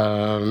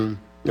 I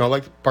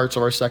liked parts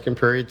of our second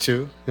period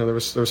too. There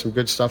was some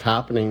good stuff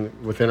happening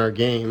within our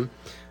game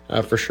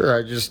for sure.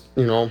 I just,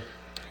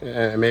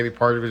 maybe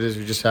part of it is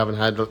we just haven't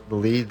had the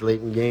lead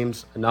late in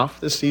games enough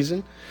this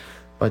season.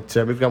 But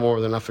we've got more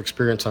than enough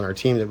experience on our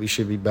team that we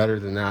should be better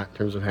than that in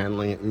terms of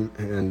handling it.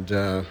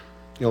 And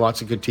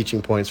lots of good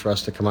teaching points for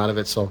us to come out of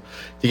it. So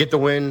to get the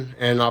win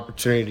and an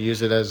opportunity to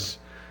use it as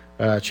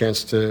a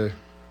chance to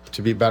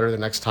be better the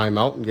next time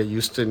out and get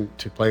used to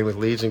playing with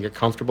leads and get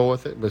comfortable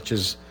with it, which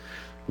is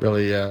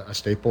really a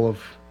staple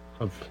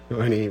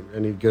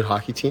any good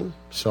hockey team.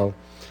 So,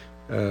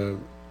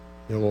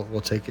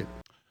 we'll take it.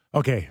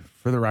 Okay,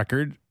 for the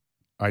record,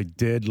 I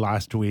did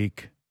last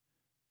week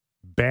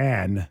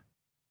ban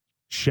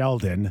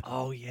Sheldon.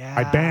 Oh, yeah.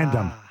 I banned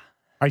him.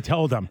 I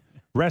told him,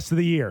 rest of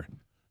the year,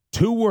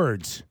 2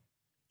 words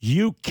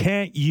you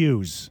can't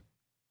use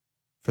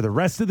for the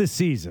rest of the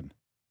season.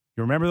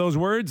 You remember those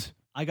words?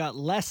 I got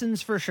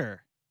lessons for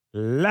sure.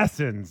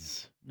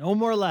 Lessons. No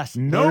more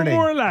lessons. No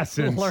more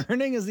lessons.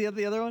 Learning is the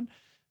other one?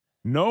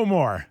 No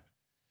more.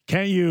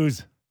 Can't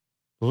use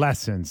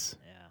lessons.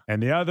 Yeah.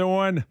 And the other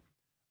one,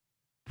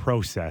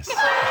 process.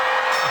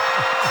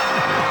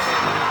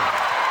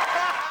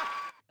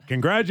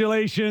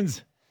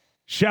 Congratulations,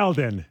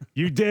 Sheldon.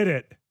 You did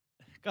it.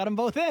 Got them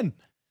both in.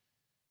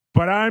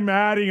 But I'm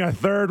adding a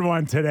third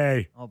one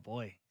today. Oh,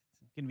 boy.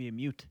 It's going to be a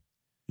mute.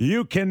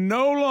 You can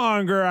no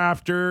longer,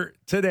 after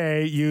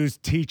today, use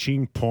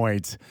teaching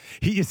points.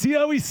 You see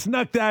how he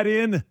snuck that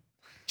in?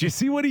 Do you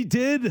see what he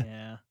did?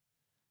 Yeah,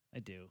 I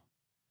do.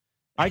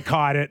 I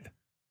caught it.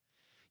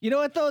 You know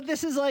what, though?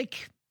 This is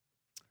like,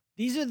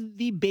 these are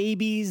the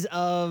babies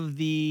of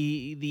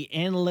the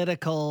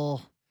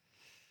analytical,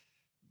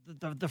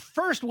 the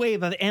first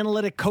wave of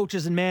analytic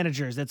coaches and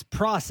managers. It's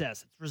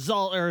process,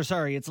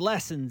 it's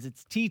lessons,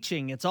 it's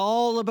teaching. It's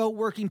all about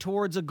working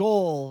towards a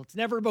goal. It's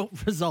never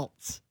about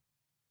results.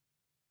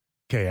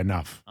 Okay,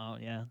 enough. Oh,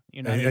 yeah.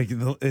 You're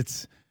not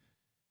It's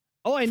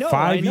Oh, I know.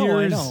 5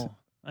 years.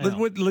 I know.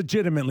 What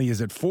legitimately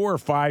is it? 4 or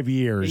 5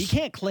 years? You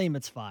can't claim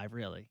it's 5,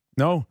 really.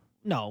 No,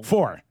 No.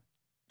 4,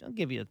 I'll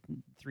give you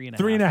 3.5.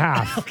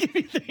 3.5. I'll give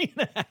you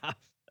 3.5.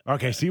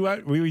 Okay, see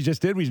what we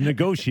just did? We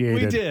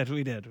negotiated.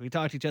 We did. We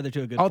talked each other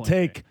to a good I'll point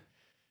take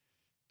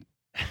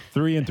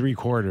 3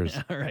 3/4.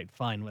 there. All right,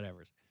 fine,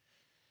 whatever.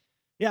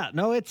 Yeah,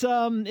 no,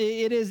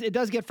 it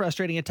does get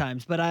frustrating at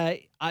times, but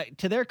I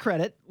to their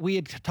credit, we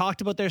had talked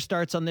about their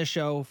starts on this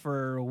show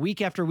for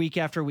week after week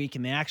after week,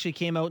 and they actually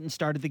came out and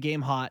started the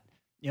game hot.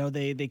 You know,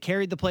 they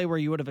carried the play where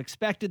you would have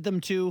expected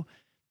them to.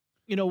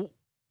 You know,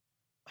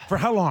 For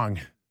how long?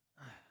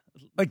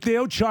 Like they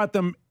outshot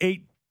them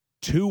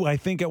 8-2, I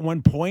think, at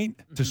one point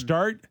to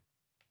start.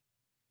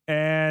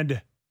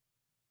 And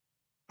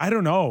I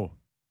don't know.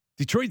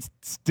 Detroit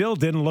still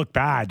didn't look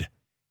bad.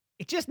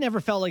 it just never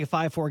felt like a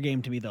 5-4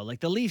 game to me, though. Like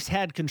the Leafs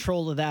had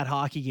control of that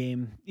hockey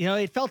game. You know,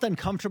 it felt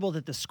uncomfortable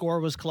that the score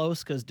was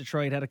close because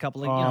Detroit had a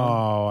couple of, you know.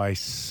 Oh, I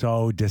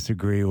so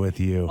disagree with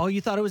you. Oh, you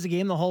thought it was a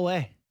game the whole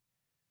way?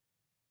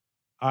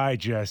 I'm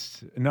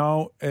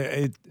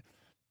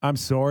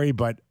sorry,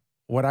 but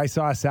what I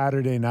saw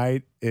Saturday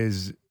night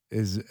is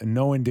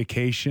no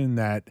indication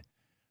that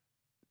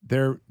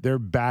their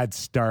bad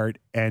start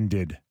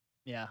ended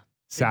Yeah.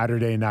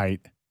 Saturday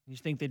night. You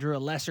think they drew a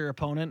lesser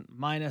opponent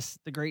minus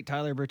the great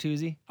Tyler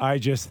Bertuzzi? I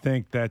just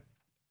think that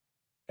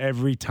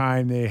every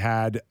time they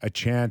had a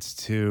chance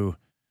to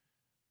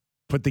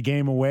put the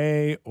game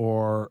away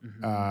or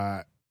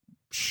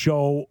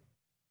show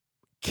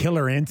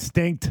killer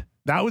instinct,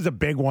 that was a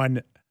big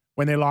one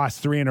when they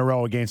lost 3 in a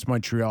row against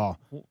Montreal.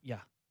 Well, yeah.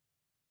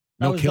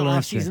 No That was killer the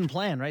instinct. off-season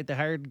plan, right? They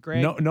hired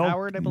Greg No,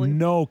 Howard, I believe.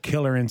 No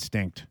killer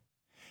instinct.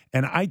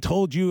 And I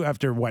told you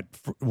after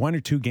 1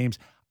 or 2 games,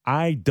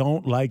 I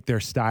don't like their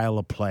style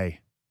of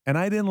play. And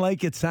I didn't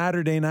like it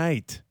Saturday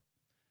night.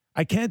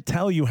 I can't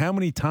tell you how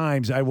many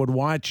times I would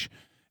watch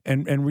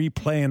and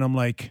replay, and I'm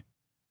like,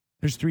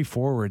 there's 3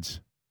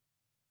 forwards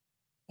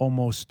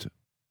almost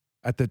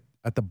at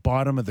the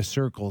bottom of the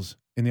circles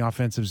in the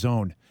offensive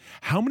zone.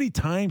 How many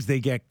times they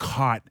get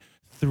caught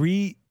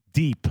 3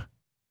 deep?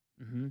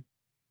 Mm-hmm.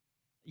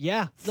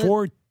 Yeah.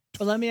 4.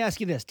 But let me ask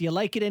you this: do you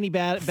like it any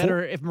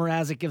better if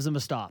Mrazek gives them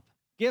a stop?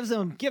 Gives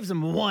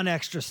them one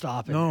extra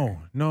stop. No.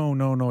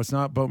 It's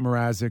not about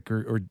Mrazek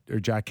or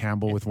Jack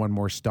Campbell with one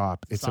more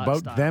stop. It's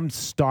about them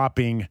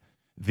stopping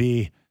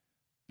the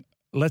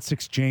let's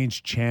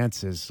exchange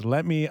chances.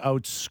 Let me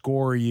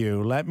outscore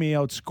you. Let me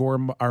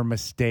outscore our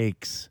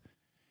mistakes.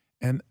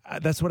 And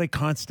that's what I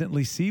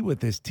constantly see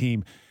with this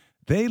team.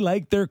 They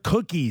like their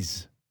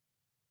cookies.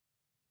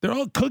 They're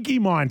all cookie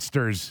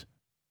monsters.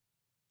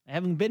 There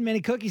haven't been many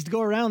cookies to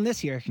go around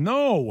this year.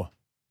 No,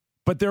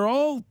 but they're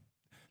all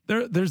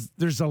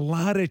there's a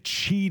lot of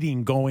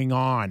cheating going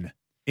on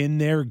in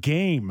their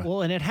game.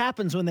 Well, and it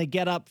happens when they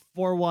get up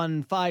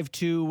 4-1,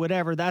 5-2,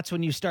 whatever. That's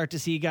when you start to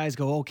see guys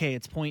go, okay,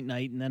 it's point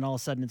night, and then all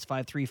of a sudden it's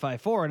 5-3,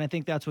 5-4. And I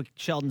think that's what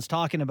Sheldon's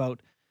talking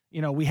about.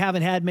 You know, we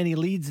haven't had many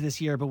leads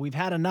this year, but we've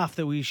had enough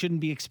that we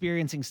shouldn't be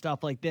experiencing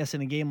stuff like this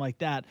in a game like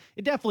that.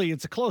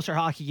 It's a closer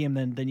hockey game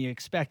than you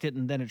expect it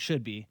and than it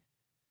should be.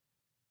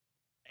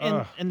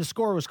 And the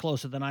score was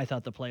closer than I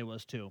thought the play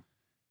was too.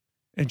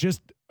 And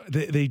just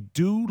they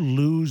do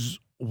lose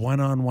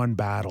one-on-one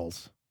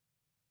battles.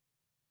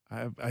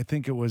 I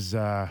think it was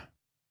who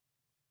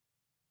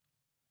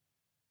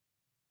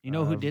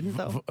didn't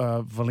though?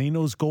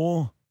 Valino's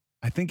goal.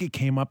 I think it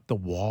came up the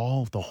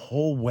wall the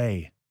whole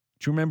way.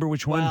 Do you remember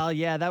which one? Well,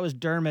 yeah, that was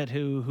Dermott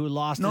who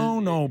lost.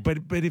 But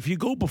if you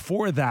go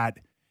before that,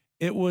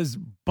 it was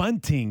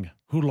Bunting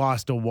who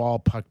lost a wall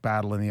puck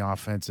battle in the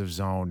offensive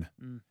zone.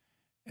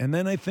 And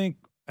then I think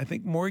I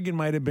think Morgan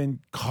might have been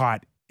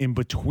caught in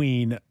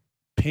between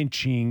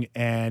pinching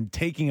and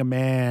taking a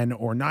man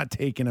or not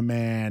taking a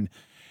man.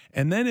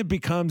 And then it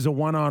becomes a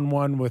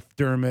one-on-one with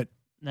Dermott.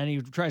 And then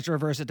he tries to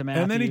reverse it to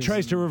Matthews. And then he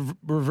tries to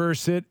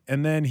reverse it,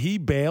 and then he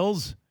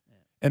bails.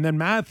 And then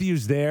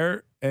Matthews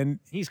there, and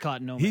he's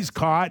caught. He's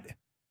caught.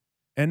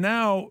 And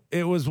now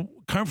it was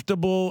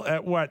comfortable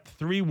at what?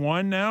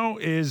 3-1 now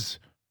is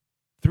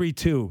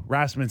 3-2.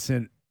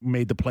 Rasmussen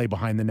made the play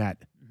behind the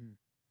net. Mm-hmm.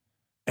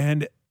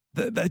 And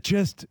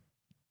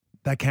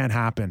that can't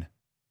happen.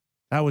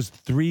 That was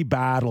 3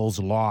 battles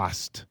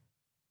lost.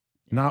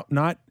 Not,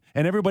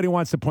 and everybody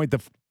wants to point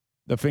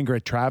the finger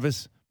at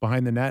Travis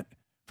behind the net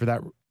for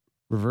that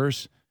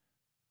reverse.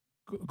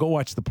 Go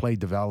watch the play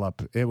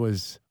develop. It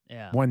was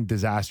one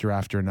disaster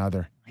after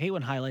another. I hate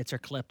when highlights are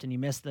clipped and you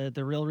miss the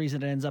real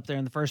reason it ends up there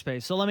in the first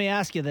place. So let me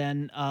ask you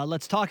then,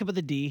 let's talk about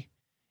the D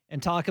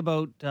and talk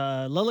about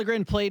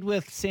Liljegren played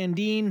with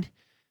Sandin.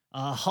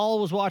 Hall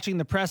was watching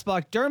the press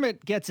box.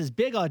 Dermott gets his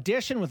big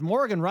audition with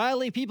Morgan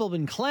Riley. People have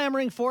been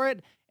clamoring for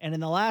it. And in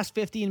the last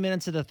 15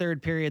 minutes of the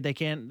third period, they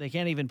can't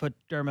even put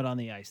Dermott on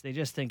the ice. They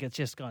just think it's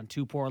just gone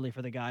too poorly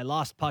for the guy.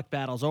 Lost puck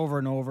battles over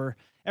and over.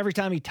 Every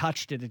time he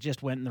touched it, it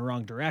just went in the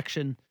wrong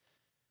direction.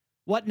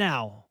 What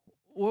now?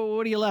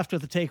 What are you left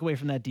with the takeaway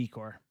from that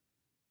decor?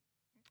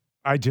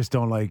 I just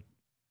don't like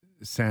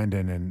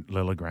Sandin and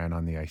Liljegren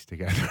on the ice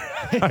together.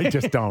 I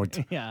just don't.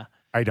 Yeah.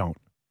 I don't.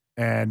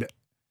 And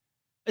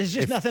there's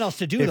just nothing else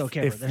to do, though,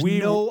 Kevin. There's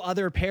no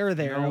other pair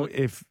there. You know,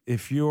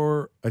 if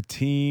you're a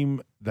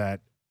team that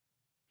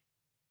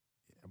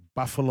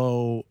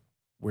Buffalo,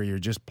 where you're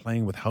just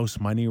playing with house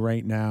money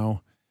right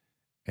now,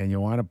 and you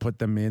want to put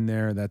them in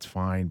there, that's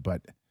fine.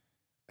 But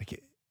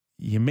like,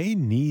 you may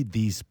need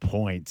these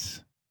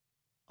points.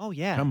 Oh,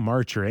 yeah. Come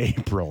March or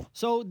April.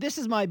 So this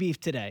is my beef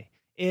today.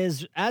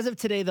 Is as of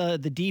today, the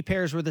D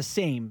pairs were the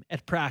same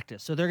at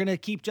practice. So they're going to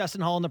keep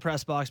Justin Hall in the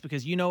press box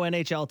because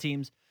NHL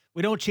teams,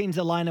 we don't change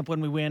the lineup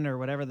when we win or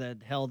whatever the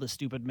hell the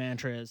stupid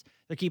mantra is.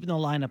 They're keeping the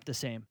lineup the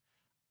same.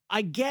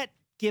 I get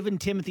giving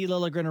Timothy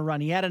Liljegren a run.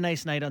 He had a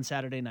nice night on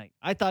Saturday night.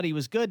 I thought he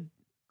was good.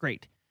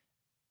 Great.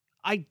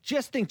 I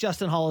just think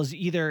Justin Hall is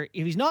either,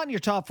 if he's not in your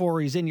top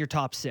 4, he's in your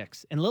top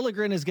 6. And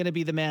Liljegren is going to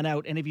be the man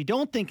out. And if you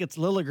don't think it's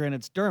Liljegren,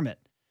 it's Dermott.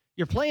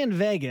 You're playing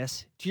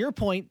Vegas. To your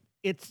point,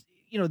 it's,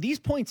 these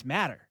points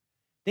matter.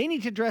 They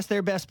need to dress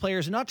their best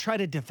players and not try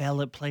to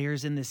develop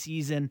players in the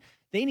season.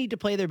 They need to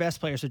play their best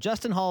players. So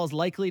Justin Hall is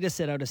likely to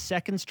sit out a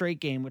second straight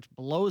game, which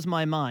blows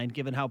my mind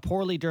given how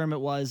poorly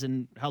Dermott was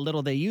and how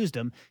little they used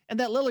him. And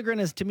that Liljegren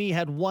has, to me,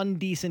 had one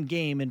decent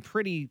game in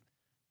pretty,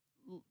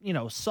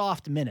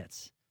 soft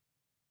minutes.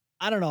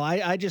 I don't know.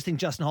 I just think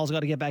Justin Hall's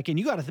got to get back in.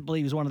 You got to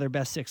believe he's one of their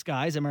best 6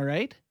 guys. Am I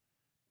right?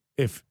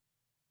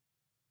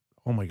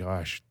 Oh my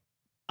gosh.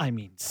 I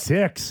mean,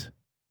 6.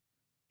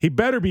 He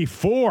better be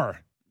 4.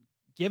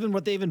 Given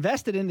what they've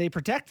invested in, they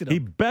protected him. He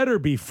better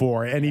be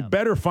 4, and he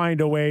better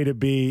find a way to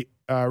be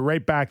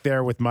right back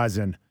there with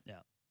Muzzin. Yeah.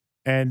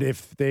 And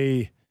if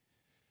they,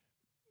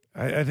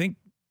 I think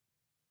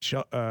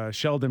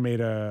Sheldon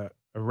made a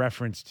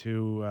reference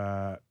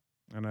to,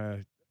 and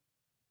a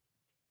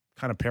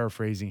kind of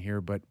paraphrasing here,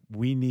 but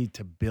we need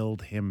to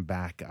build him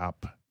back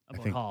up. I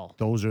think Hall.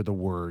 Those are the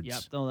words.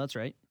 Yep. No, that's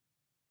right.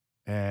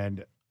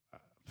 And,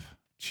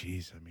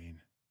 geez, I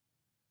mean,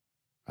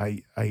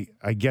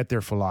 I get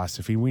their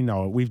philosophy. We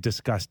know it. We've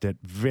discussed it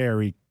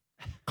very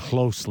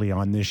closely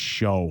on this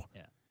show.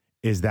 Yeah.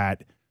 Is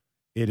that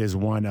it is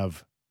one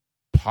of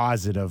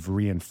positive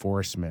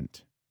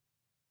reinforcement.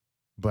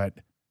 But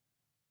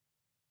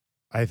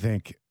I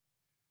think,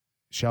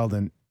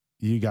 Sheldon,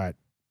 you got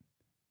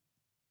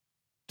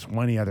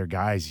 20 other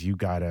guys. You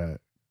gotta.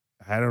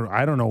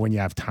 I don't know when you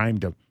have time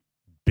to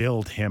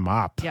build him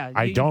up.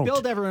 Yeah, you don't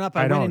build everyone up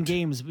by winning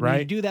games. Right?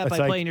 You do that by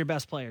playing your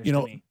best players.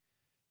 To me.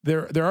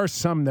 There are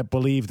some that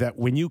believe that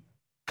when you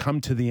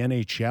come to the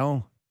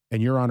NHL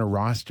and you're on a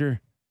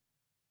roster,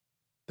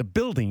 the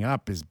building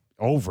up is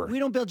over. We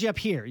don't build you up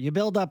here. You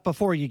build up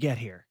before you get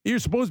here. You're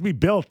supposed to be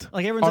built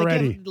like everyone's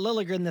already. Like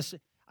Liljegren this.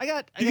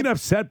 You can have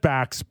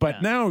setbacks,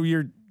 but now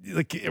you're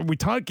like, are we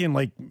talking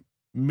like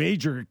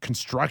major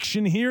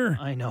construction here?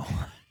 I know.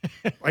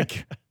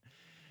 Like,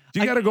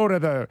 you got to go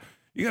to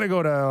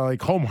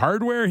like Home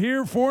Hardware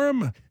here for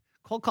him.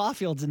 Cole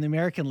Caulfield's in the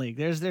American League.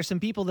 There's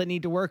some people that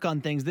need to work on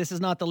things. This is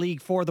not the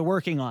league for the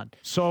working on.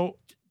 So,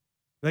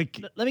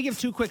 like, let me give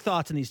 2 quick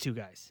thoughts on these 2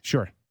 guys.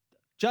 Sure.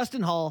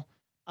 Justin Hall,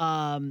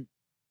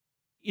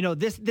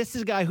 this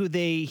is a guy who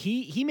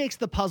he makes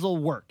the puzzle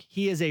work.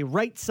 He is a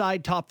right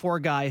side top 4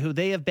 guy who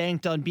they have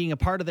banked on being a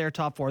part of their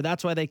top 4.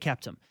 That's why they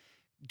kept him.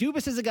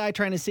 Dubas is a guy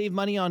trying to save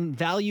money on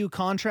value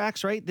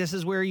contracts, right? This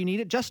is where you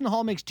need it. Justin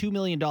Hall makes $2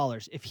 million.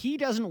 If he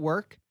doesn't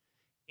work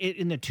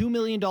in the $2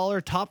 million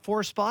top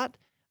 4 spot,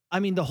 I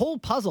mean, the whole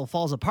puzzle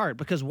falls apart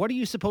because what are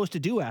you supposed to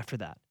do after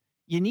that?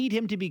 You need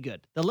him to be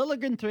good. The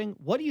Liljegren thing,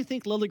 what do you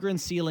think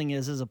Liljegren's ceiling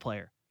is as a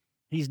player?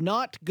 He's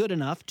not good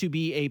enough to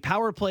be a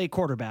power play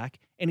quarterback,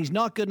 and he's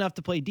not good enough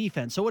to play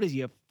defense. So what is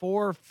he, a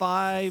 4,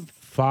 5?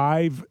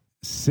 5,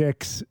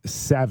 6,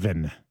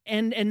 7.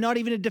 and not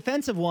even a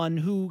defensive one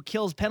who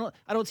kills penalty.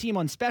 I don't see him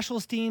on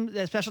special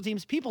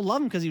teams. People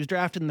love him because he was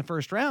drafted in the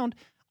first round.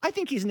 I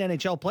think he's an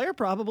NHL player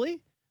probably,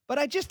 but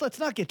let's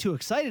not get too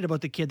excited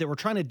about the kid that we're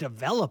trying to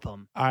develop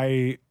him.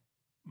 Play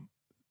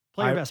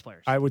your best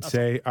players. I would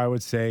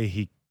say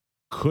he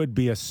could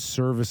be a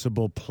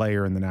serviceable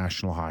player in the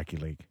National Hockey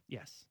League.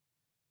 Yes.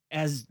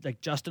 As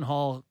like Justin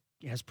Hall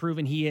has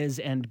proven he is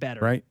and better.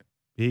 Right.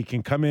 He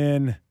can come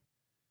in,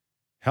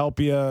 help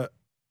you,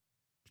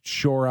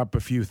 shore up a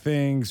few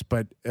things,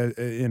 but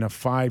in a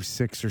 5,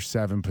 6, or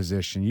 7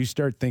 position, you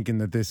start thinking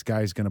that this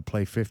guy's going to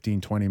play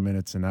 15, 20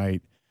 minutes a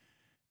night.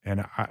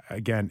 And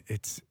I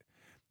just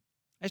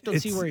don't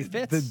see where he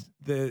fits.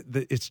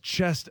 It's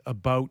just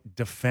about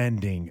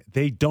defending.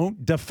 They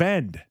don't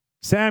defend.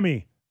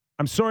 Sammy,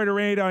 I'm sorry to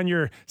rain on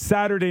your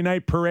Saturday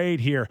night parade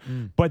here,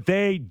 but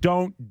they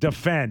don't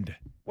defend.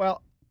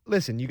 Well,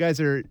 listen, you guys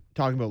are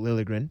talking about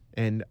Liljegren,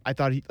 and I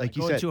thought you going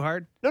said too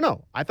hard.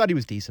 No, I thought he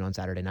was decent on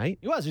Saturday night.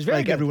 He was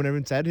very good.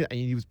 Everyone said,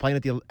 he was playing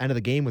at the end of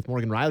the game with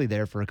Morgan Riley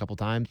there for a couple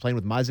times, playing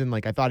with Muzzin.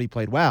 I thought he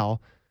played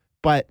well,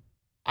 but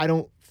I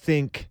don't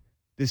think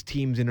this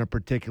team's in a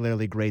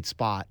particularly great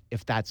spot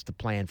if that's the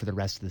plan for the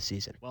rest of the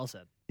season. Well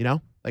said.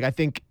 I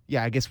think,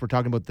 I guess we're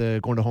talking about the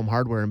going to Home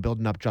Hardware and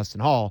building up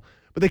Justin Hall,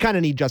 but they kind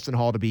of need Justin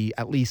Hall to be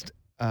at least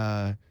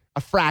a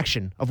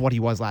fraction of what he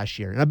was last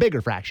year, and a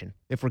bigger fraction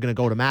if we're going to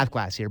go to math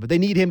class here. But they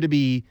need him to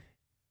be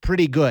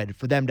pretty good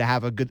for them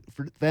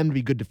to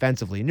be good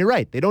defensively. And you're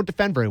right, they don't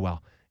defend very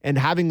well. And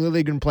having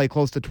Liljegren play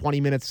close to 20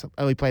 minutes,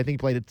 I think he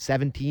played at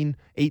 17,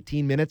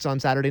 18 minutes on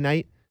Saturday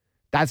night.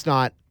 That's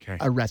not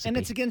a recipe. And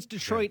it's against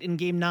Detroit in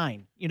Game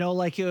 9.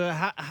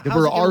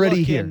 We're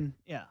already here.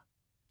 Yeah.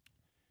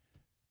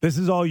 This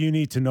is all you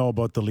need to know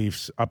about the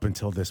Leafs up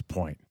until this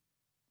point.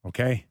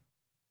 Okay?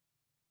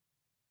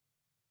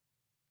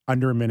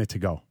 Under a minute to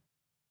go.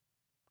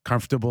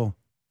 Comfortable.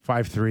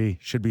 5-3.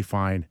 Should be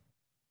fine.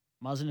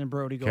 Muzzin and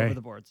Brody go over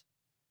the boards.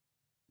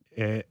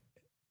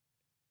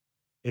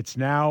 It's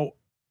now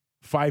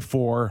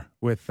 5-4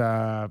 with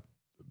the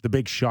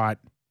big shot.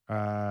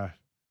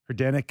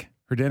 Hronek.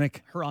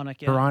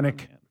 Yeah.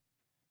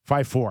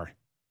 5-4.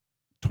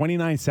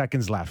 29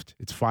 seconds left.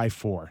 It's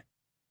 5-4.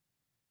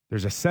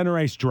 There's a center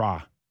ice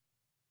draw.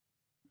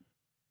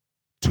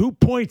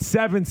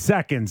 2.7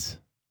 seconds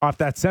off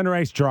that center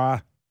ice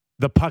draw.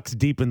 The puck's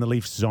deep in the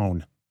Leafs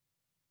zone.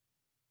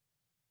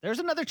 There's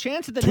another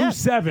chance at the net.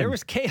 2-7. There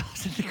was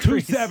chaos in the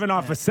crease. 2-7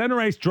 off a center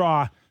ice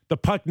draw. The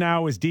puck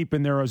now is deep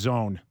in their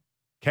zone.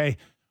 Okay.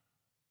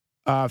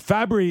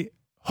 Fabry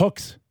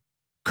hooks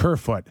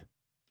Kerfoot.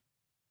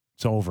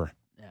 It's over.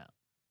 Yeah.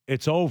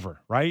 It's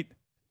over, right?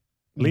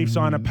 Leafs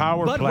on a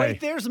power play. But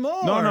wait, there's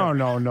more.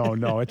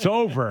 No. It's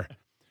over.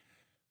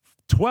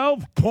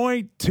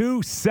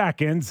 12.2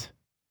 seconds.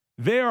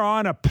 They're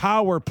on a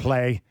power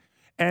play,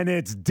 and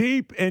it's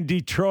deep in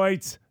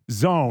Detroit's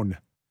zone.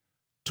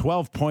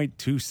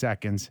 12.2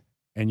 seconds,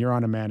 and you're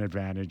on a man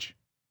advantage.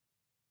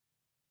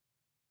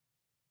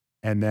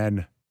 And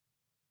then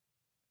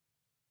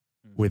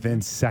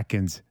within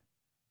seconds,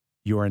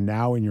 you are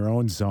now in your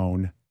own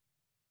zone.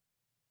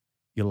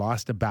 You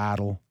lost a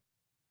battle.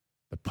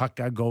 The puck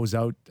goes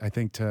out, I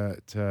think,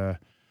 to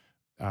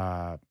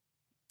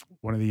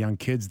one of the young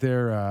kids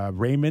there,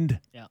 Raymond.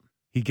 Yeah.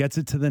 He gets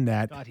it to the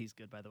net. God, he's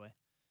good, by the way.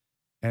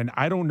 And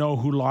I don't know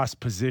who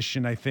lost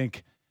position. I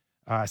think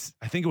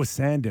it was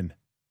Sandin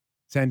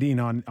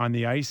on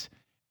the ice.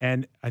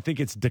 And I think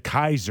it's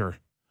DeKaiser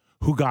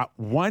who got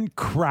one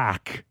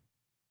crack,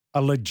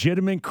 a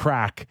legitimate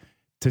crack,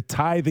 to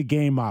tie the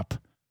game up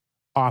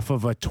off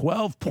of a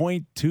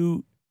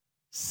 12.2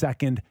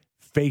 second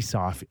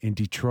face-off in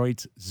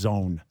Detroit's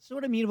zone. So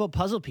what I mean about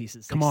puzzle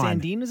pieces. Come on.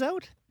 Sandin is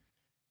out?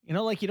 You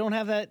don't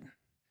have that.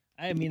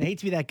 I mean, I hate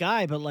to be that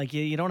guy, but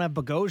you don't have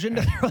Bogosian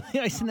to throw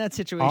the ice in that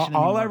situation.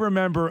 All I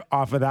remember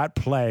off of that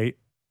play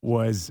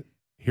was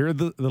here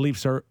the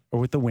Leafs are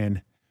with the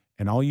win,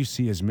 and all you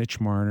see is Mitch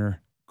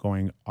Marner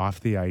going off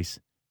the ice,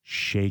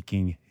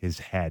 shaking his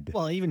head.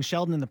 Well, even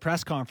Sheldon in the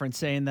press conference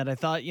saying that I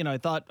thought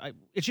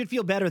it should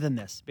feel better than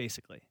this,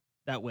 basically,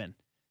 that win.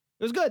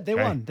 It was good. They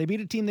won. They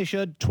beat a team they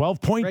should.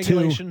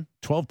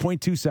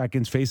 12.2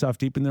 seconds, face off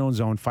deep in their own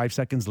zone. 5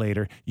 seconds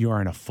later, you are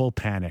in a full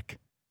panic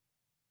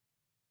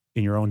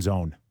in your own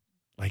zone.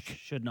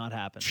 Should not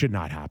happen. Should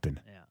not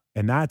happen. Yeah.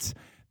 And that's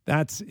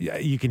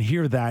you can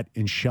hear that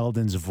in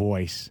Sheldon's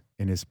voice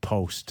in his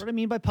post. What I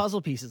mean by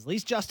puzzle pieces. At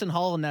least Justin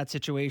Hall in that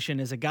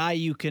situation is a guy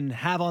you can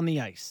have on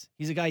the ice.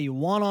 He's a guy you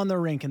want on the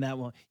rink in that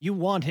wall. You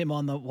want him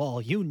on the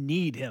wall. You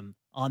need him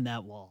on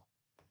that wall.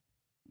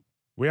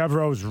 We have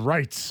those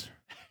rights.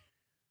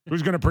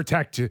 Who's going to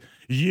protect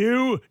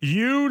you?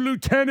 You,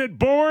 Lieutenant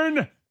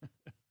Bourne?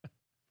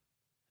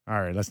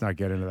 All right, let's not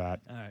get into that.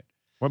 All right.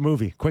 What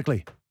movie?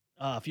 Quickly.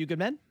 A Few Good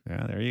Men?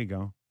 Yeah, there you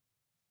go.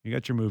 You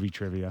got your movie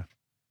trivia.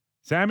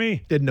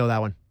 Sammy? Didn't know that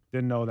one.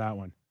 Didn't know that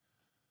one.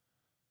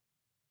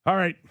 All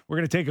right, we're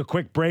going to take a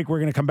quick break. We're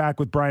going to come back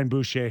with Brian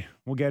Boucher.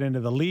 We'll get into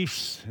the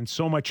Leafs and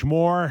so much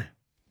more,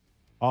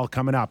 all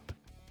coming up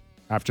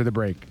after the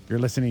break. You're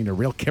listening to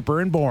Real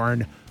Kipper and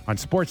Bourne on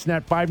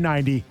Sportsnet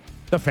 590,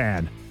 The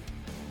Fan.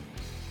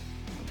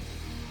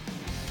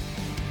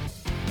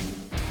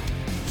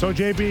 So,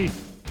 JB,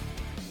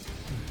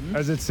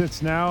 as it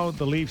sits now,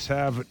 the Leafs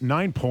have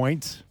 9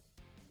 points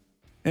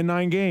in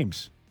 9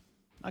 games.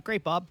 Not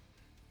great, Bob.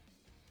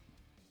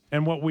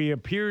 And what we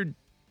appeared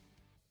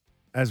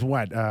as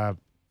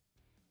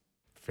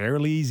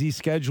fairly easy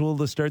schedule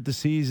to start the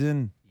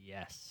season.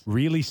 Yes.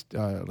 Really,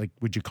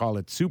 would you call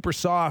it super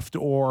soft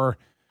or?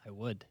 I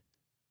would.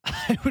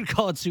 I would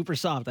call it super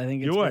soft. I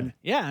think you would.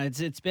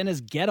 It's been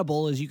as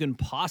gettable as you can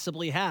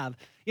possibly have.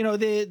 You know,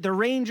 the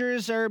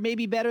Rangers are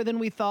maybe better than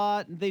we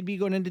thought. They'd be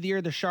going into the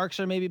year. The Sharks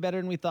are maybe better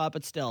than we thought,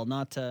 but still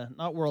not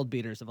world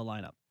beaters of a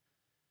lineup.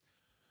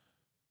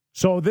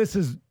 So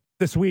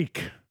this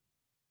week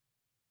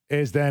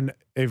is then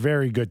a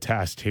very good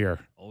test here.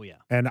 Oh yeah.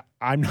 And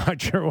I'm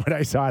not sure what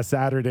I saw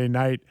Saturday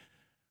night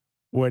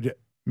would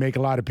make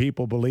a lot of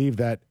people believe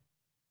that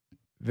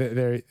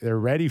they're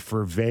ready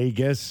for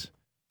Vegas,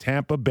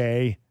 Tampa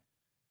Bay,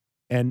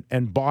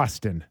 and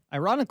Boston.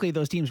 Ironically,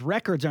 those teams'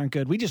 records aren't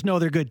good. We just know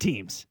they're good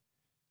teams.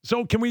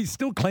 So can we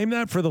still claim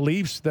that for the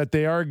Leafs, that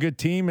they are a good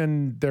team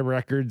and their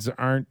records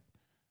aren't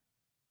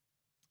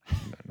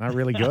not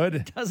really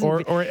good?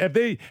 or have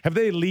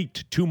they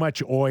leaked too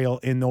much oil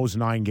in those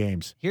 9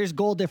 games? Here's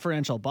goal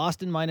differential.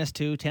 Boston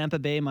 -2, Tampa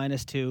Bay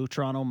 -2,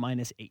 Toronto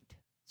 -8.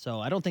 So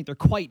I don't think they're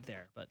quite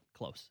there, but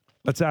close.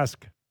 Let's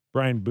ask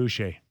Brian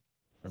Boucher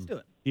Let's from do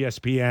it.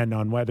 ESPN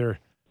on whether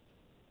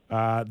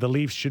the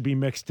Leafs should be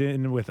mixed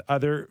in with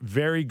other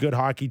very good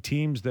hockey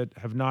teams that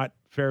have not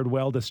fared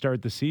well to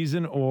start the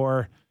season,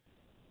 or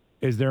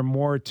is there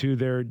more to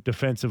their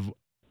defensive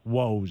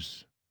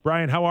woes?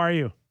 Brian, how are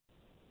you?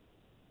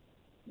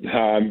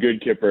 I'm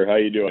good, Kipper. How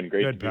you doing?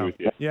 Great Good, to be pal. with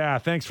you. Yeah,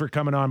 thanks for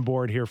coming on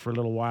board here for a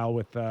little while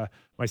with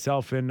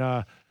myself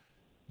and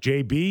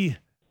JB.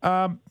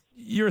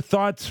 Your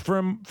thoughts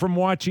from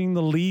watching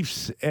the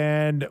Leafs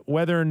and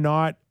whether or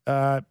not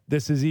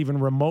this is even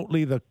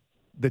remotely the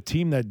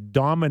team that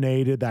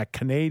dominated that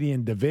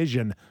Canadian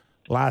division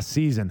last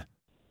season?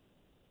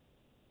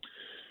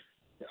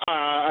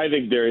 I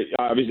think they're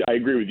obviously. I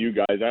agree with you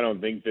guys. I don't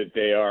think that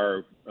they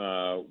are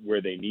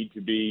where they need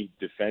to be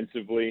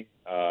defensively.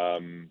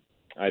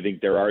 I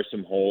think there are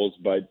some holes,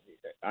 but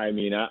I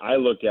mean, I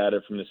look at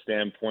it from the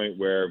standpoint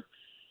where,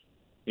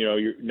 you know,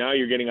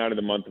 you're getting out of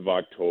the month of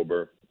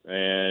October,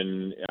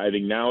 and I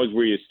think now is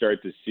where you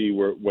start to see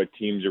what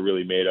teams are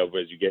really made of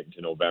as you get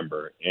into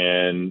November.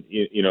 And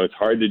you know, it's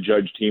hard to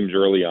judge teams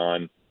early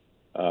on.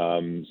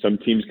 Some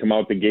teams come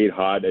out the gate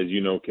hot, as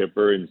you know,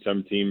 Kipper, and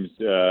some teams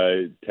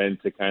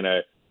tend to kind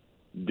of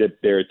dip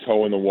their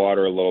toe in the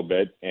water a little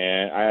bit.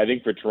 And I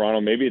think for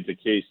Toronto, maybe it's a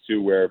case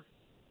too where,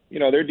 you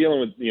know, they're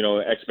dealing with, you know,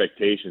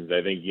 expectations.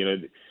 I think, you know,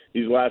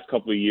 these last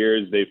couple of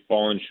years they've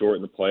fallen short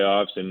in the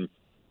playoffs, and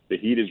the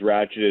heat has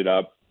ratcheted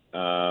up.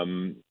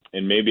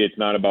 And maybe it's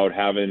not about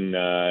having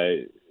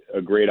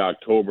a great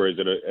October as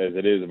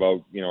it is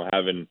about, you know,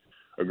 having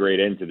a great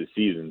end to the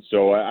season.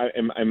 So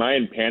am I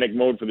in panic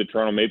mode for the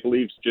Toronto Maple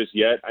Leafs just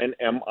yet?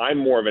 I'm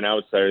more of an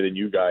outsider than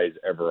you guys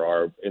ever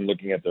are in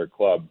looking at their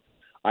club.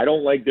 I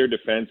don't like their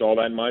defense all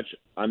that much.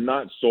 I'm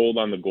not sold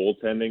on the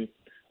goaltending.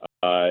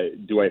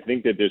 Do I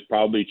think that there's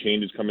probably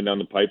changes coming down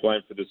the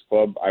pipeline for this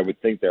club? I would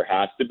think there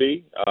has to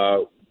be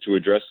to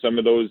address some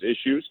of those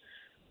issues.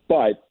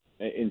 But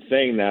in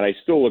saying that, I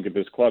still look at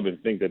this club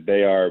and think that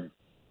they are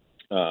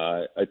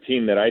a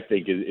team that I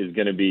think is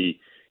going to be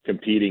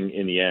competing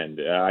in the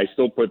end. I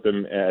still put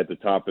them at the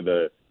top of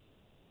the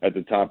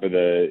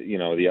you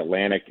know, the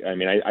Atlantic. I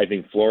mean, I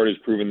think Florida's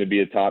proven to be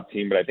a top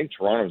team, but I think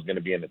Toronto's going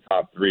to be in the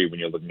top 3 when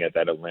you're looking at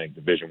that Atlantic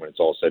division when it's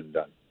all said and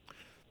done.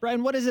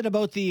 Brian, what is it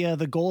about the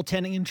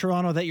goaltending in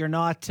Toronto that you're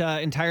not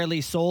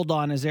entirely sold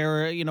on? Is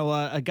there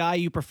a guy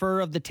you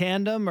prefer of the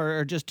tandem,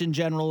 or just in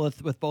general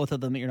with both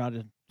of them that you're not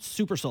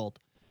super sold?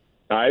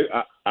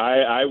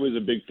 I was a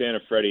big fan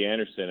of Freddie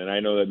Anderson, and I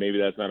know that maybe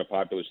that's not a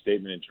popular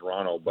statement in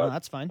Toronto, but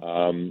that's fine.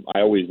 I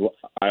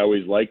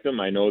always liked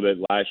him. I know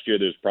that last year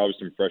there's probably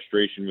some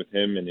frustration with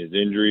him and his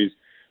injuries,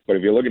 but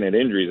if you're looking at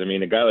injuries, I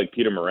mean, a guy like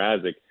Peter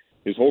Mrazek,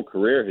 his whole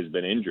career has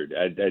been injured.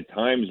 At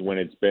times when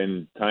it's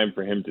been time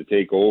for him to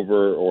take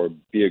over or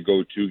be a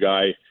go-to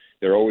guy,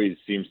 there always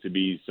seems to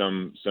be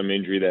some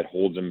injury that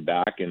holds him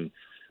back, and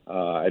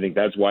I think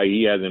that's why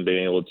he hasn't been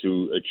able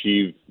to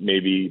achieve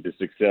maybe the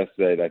success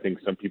that I think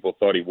some people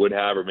thought he would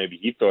have, or maybe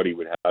he thought he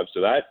would have.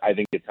 So that, I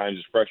think, at times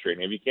is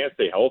frustrating. If you can't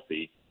stay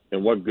healthy,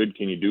 then what good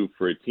can you do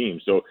for a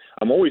team? So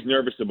I'm always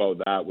nervous about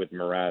that with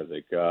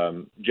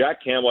Mrazek.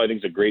 Jack Campbell, I think,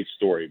 is a great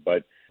story,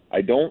 but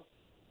I don't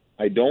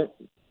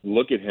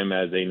look at him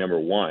as a number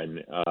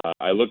 1.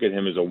 I look at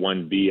him as a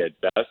 1B at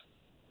best,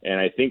 and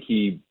I think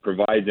he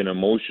provides an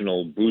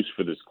emotional boost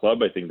for this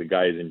club. I think the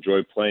guys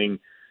enjoy playing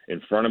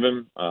in front of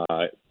him,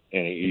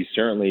 and he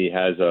certainly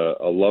has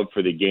a love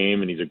for the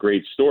game, and he's a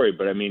great story.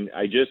 But, I mean,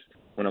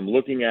 when I'm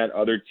looking at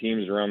other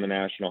teams around the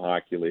National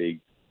Hockey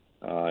League,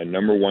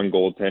 number 1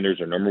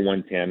 goaltenders or number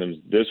 1 tandems,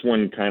 this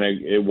one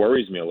it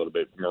worries me a little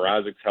bit.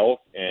 Mrazek's health,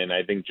 and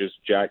I think just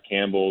Jack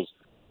Campbell's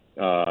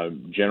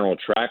general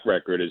track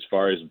record as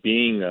far as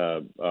being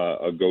a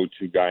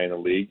go-to guy in the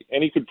league.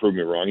 And he could prove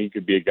me wrong. He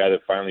could be a guy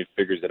that finally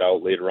figures it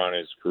out later on in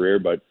his career.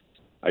 But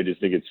I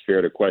just think it's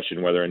fair to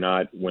question whether or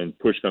not, when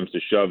push comes to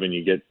shove and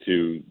you get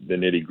to the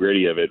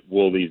nitty-gritty of it,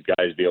 will these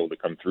guys be able to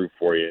come through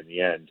for you in the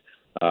end?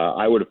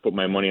 I would have put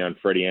my money on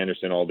Freddie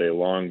Anderson all day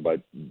long,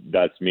 but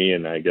that's me,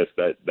 and I guess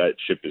that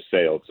ship has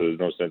sailed, so there's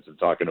no sense in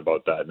talking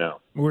about that now.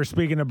 We're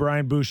speaking to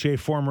Brian Boucher,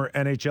 former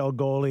NHL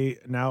goalie,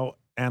 now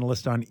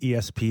analyst on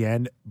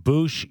ESPN.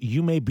 Bouch,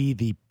 you may be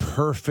the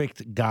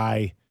perfect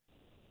guy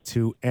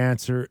to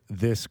answer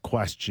this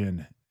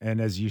question. And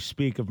as you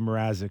speak of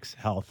Mrazek's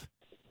health,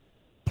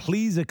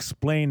 please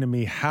explain to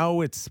me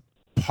how it's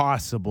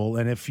possible,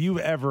 and if you've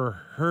ever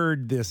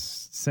heard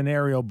this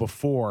scenario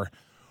before,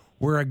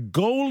 where a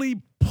goalie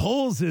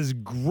pulls his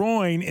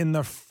groin in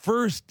the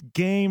first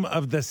game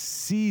of the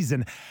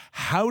season.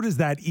 How does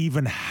that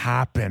even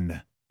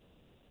happen?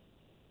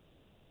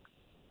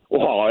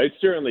 Well, it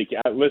certainly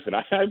can. Listen,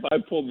 I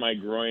pulled my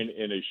groin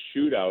in a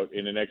shootout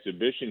in an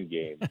exhibition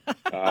game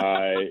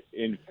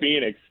in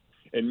Phoenix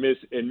and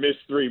missed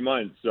 3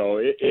 months. So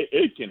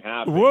it can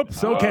happen.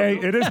 Whoops. Okay,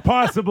 it is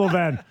possible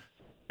then.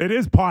 It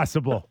is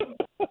possible.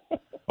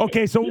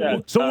 Okay, so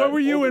what were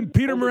you and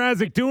Peter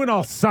Mrazek doing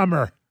all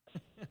summer?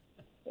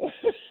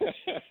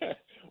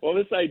 Well,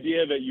 this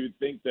idea that you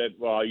think that,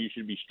 well, you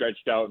should be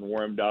stretched out and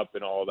warmed up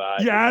and all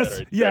that. Yes, et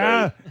cetera,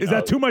 yeah. Is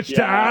that too much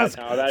to ask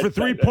for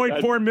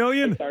 $3.4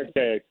 million? That's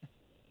archaic.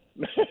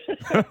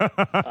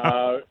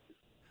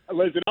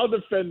 Listen, I'll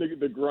defend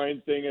the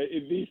groin thing.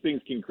 These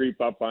things can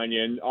creep up on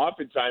you, and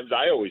oftentimes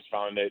I always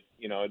found that,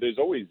 there's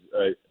always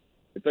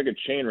it's like a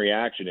chain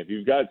reaction. If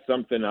you've got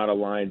something out of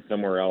line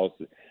somewhere else,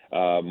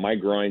 my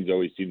groins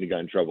always seem to get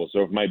in trouble.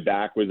 So if my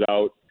back was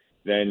out,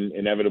 then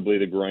inevitably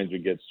the groins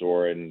would get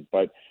sore.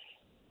 But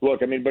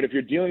if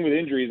you're dealing with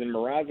injuries, and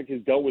Mrazek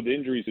has dealt with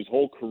injuries his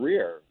whole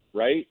career,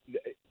 right?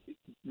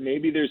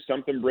 Maybe there's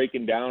something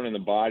breaking down in the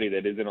body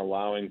that isn't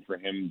allowing for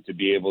him to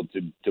be able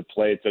to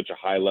play at such a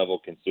high level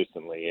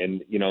consistently.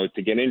 And,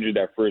 to get injured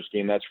that first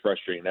game, that's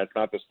frustrating. That's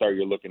not the start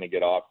you're looking to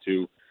get off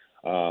to.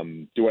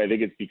 Do I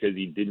think it's because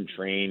he didn't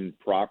train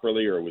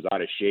properly or was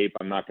out of shape?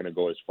 I'm not going to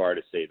go as far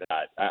to say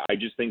that. I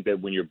just think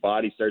that when your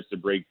body starts to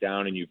break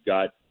down and you've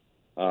got,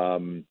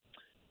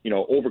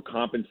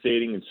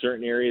 overcompensating in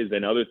certain areas,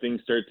 then other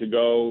things start to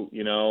go,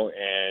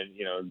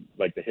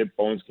 like the hip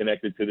bone's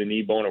connected to the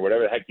knee bone or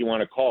whatever the heck you want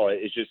to call it.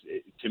 It's just,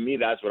 to me,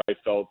 that's what I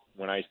felt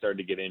when I started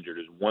to get injured,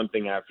 is one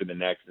thing after the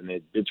next, and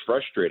it's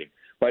frustrating.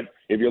 But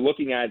if you're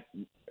looking at,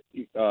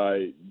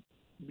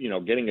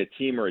 getting a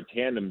team or a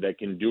tandem that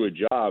can do a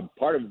job,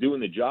 part of doing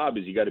the job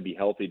is you got to be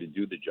healthy to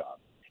do the job.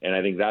 And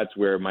I think that's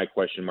where my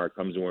question mark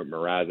comes in with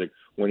Mrazek.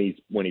 When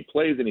he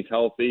plays and he's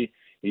healthy,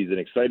 he's an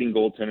exciting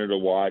goaltender to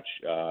watch,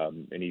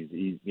 and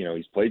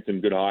he's played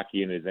some good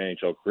hockey in his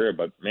NHL career.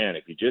 But man,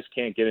 if you just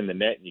can't get in the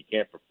net and you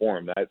can't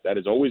perform, that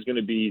is always going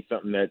to be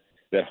something that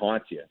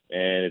haunts you,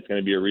 and it's going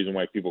to be a reason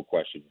why people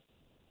question you.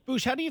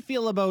 Bouch, how do you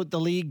feel about the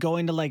league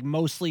going to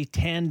mostly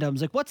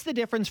tandems? What's the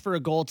difference for a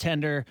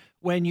goaltender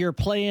when you're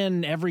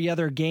playing every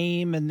other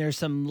game and there's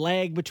some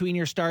lag between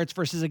your starts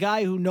versus a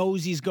guy who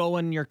knows he's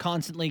going, you're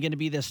constantly going to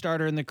be the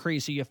starter in the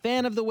crease? Are you a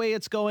fan of the way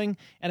it's going?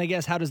 And I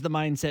guess, how does the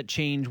mindset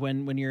change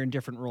when you're in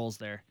different roles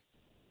there?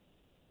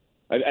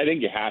 I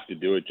think you have to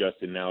do it,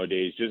 Justin,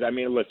 nowadays.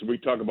 Listen, we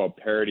talk about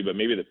parity, but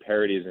maybe the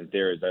parity isn't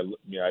there.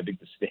 I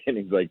think the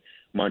standings, like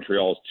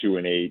Montreal's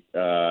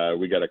 2-8.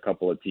 We got a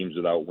couple of teams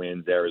without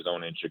wins,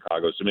 Arizona and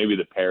Chicago. So maybe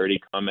the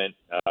parity comment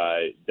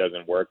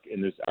doesn't work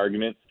in this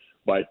argument.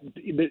 But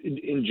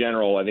in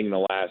general, I think in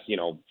the last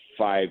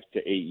 5 to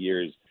 8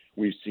 years,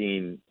 we've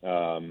seen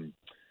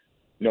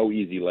no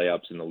easy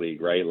layups in the league,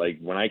 right? Like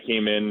when I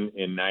came in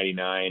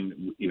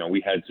 99,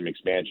 we had some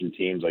expansion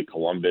teams like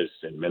Columbus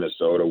and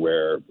Minnesota,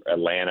 where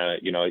Atlanta,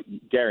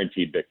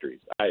 guaranteed victories.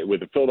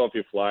 With the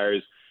Philadelphia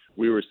Flyers,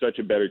 we were such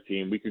a better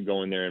team. We could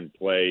go in there and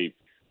play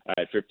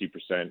at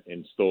 50%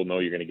 and still know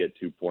you're going to get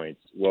 2 points.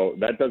 Well,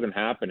 that doesn't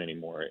happen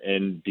anymore.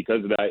 And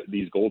because of that,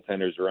 these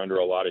goaltenders are under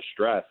a lot of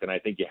stress. And I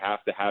think you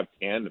have to have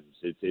tandems.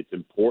 It's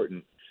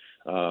important.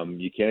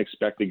 You can't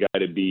expect a guy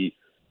to be,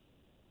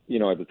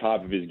 at the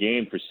top of his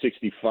game for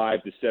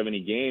 65 to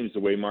 70 games, the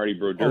way Marty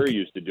Brodeur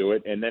used to do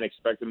it, and then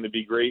expect him to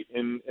be great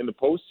in the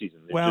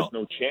postseason. There's just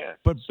no chance.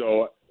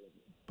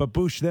 But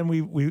Bouch, then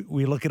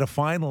we look at a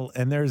final,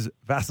 and there's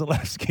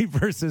Vasilevsky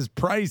versus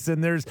Price,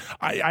 and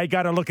I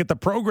got to look at the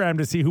program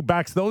to see who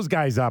backs those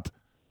guys up.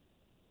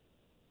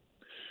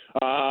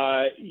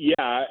 And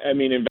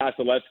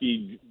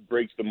Vasilevsky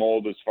breaks the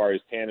mold as far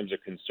as tandems are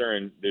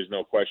concerned. There's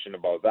no question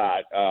about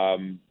that.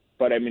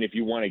 But if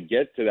you want to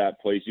get to that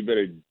place, you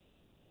better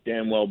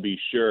damn well be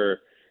sure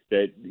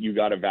that you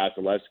got a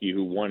Vasilevsky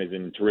who, one, is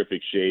in terrific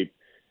shape,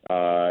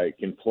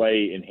 can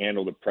play and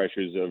handle the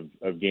pressures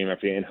of game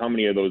after game. And how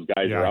many of those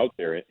guys are out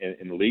there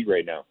in the league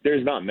right now?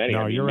 There's not many.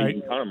 No, you're right.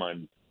 You can count them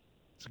on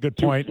it's a good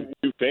point.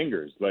 Two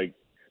fingers.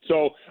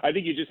 So I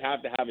think you just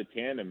have to have a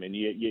tandem, and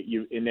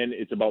you and then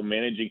it's about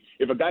managing.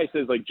 If a guy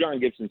says, like John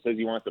Gibson says,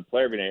 he wants to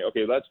play every night,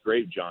 okay, that's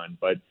great, John,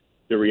 but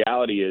the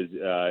reality is,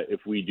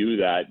 if we do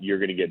that, you're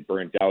going to get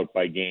burnt out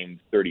by game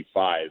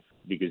 35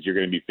 because you're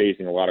going to be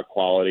facing a lot of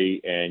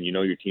quality, and you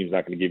know your team's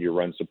not going to give you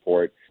run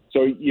support.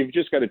 So you've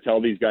just got to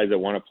tell these guys that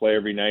want to play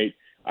every night,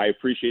 I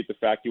appreciate the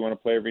fact you want to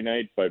play every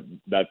night, but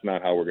that's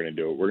not how we're going to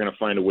do it. We're going to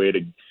find a way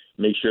to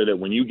make sure that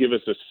when you give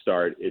us a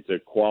start, it's a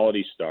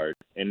quality start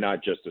and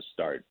not just a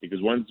start.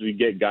 Because once we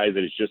get guys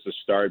that it's just a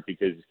start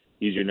because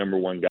he's your number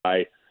one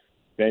guy,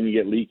 then you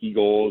get leaky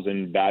goals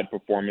and bad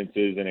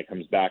performances, and it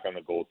comes back on the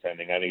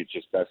goaltending. I think it's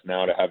just best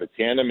now to have a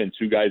tandem and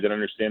two guys that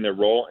understand their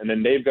role, and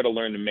then they've got to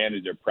learn to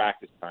manage their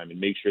practice time and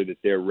make sure that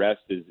their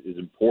rest is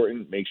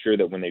important, make sure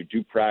that when they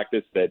do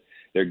practice that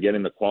they're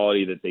getting the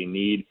quality that they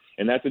need.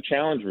 And that's a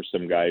challenge for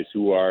some guys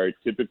who are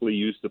typically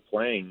used to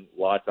playing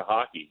lots of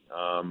hockey.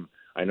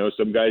 I know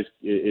some guys,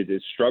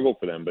 it's struggle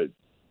for them, but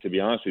to be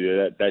honest with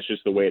you, that's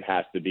just the way it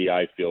has to be,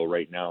 I feel,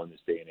 right now in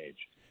this day and age.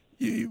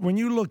 When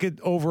you look at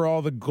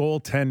overall the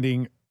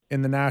goaltending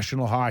in the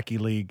National Hockey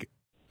League,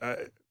 are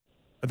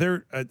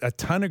there a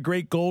ton of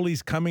great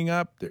goalies coming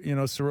up? You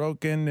know,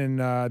 Sorokin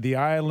and the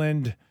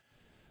Island,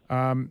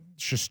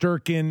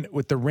 Shesterkin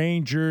with the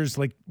Rangers.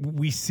 Like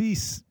we see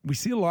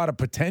a lot of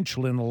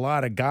potential in a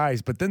lot of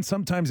guys, but then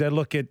sometimes I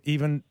look at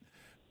even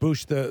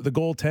Bush, the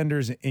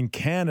goaltenders in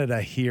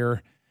Canada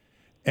here,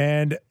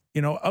 and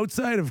you know,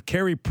 outside of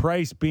Carey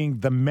Price being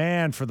the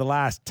man for the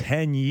last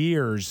 10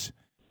 years.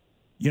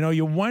 You know,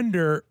 you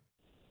wonder,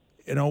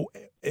 you know,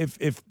 if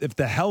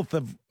the health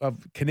of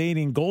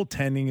Canadian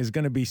goaltending is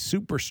going to be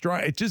super strong.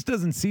 It just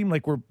doesn't seem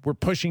like we're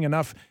pushing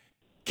enough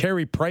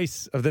Carey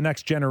Price of the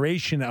next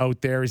generation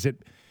out there. Is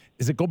it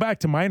go back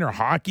to minor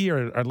hockey,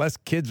 or are less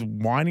kids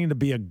wanting to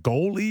be a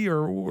goalie,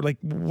 or like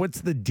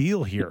what's the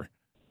deal here?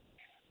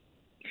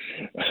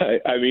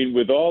 I mean,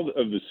 with all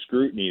of the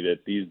scrutiny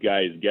that these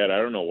guys get, I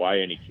don't know why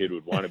any kid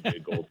would want to be a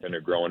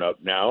goaltender growing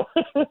up now.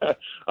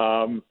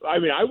 I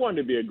mean, I wanted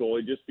to be a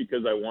goalie just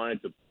because I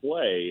wanted to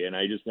play, and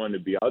I just wanted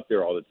to be out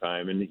there all the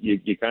time. And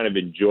you kind of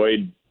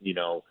enjoyed, you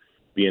know,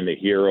 being the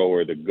hero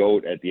or the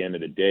GOAT at the end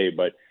of the day.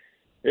 But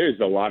there's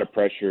a lot of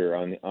pressure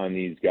on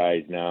these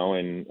guys now.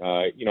 And,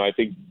 you know, I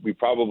think we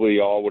probably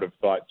all would have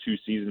thought 2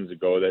 seasons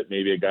ago that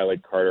maybe a guy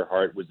like Carter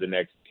Hart was the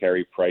next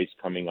Carey Price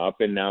coming up.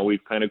 And now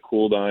we've kind of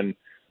cooled on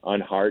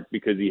Hart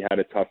because he had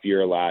a tough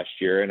year last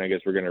year, and I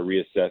guess we're going to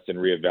reassess and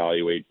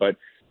reevaluate. But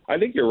I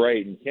think you're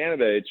right. In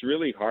Canada, it's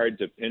really hard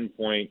to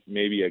pinpoint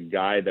maybe a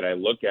guy that I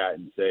look at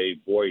and say,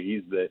 boy,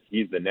 he's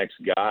the next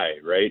guy,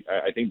 right?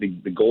 I think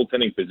the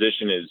goaltending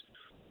position is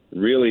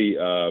really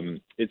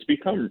it's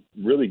become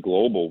really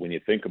global when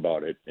you think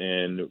about it.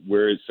 And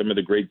whereas some of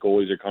the great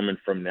goalies are coming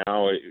from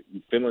now,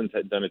 Finland's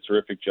had done a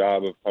terrific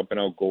job of pumping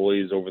out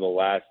goalies over the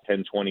last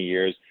 10, 20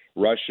 years.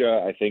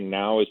 Russia, I think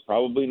now is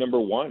probably number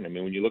one. I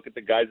mean, when you look at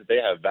the guys that they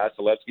have,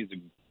 Vasilevsky's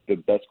the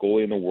best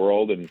goalie in the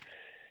world, and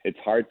it's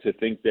hard to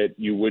think that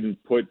you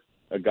wouldn't put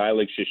a guy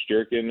like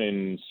Shesterkin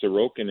and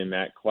Sorokin in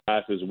that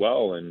class as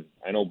well. And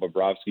I know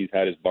Bobrovsky's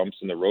had his bumps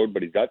in the road,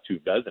 but he's got 2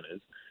 Vezinas.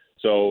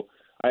 So,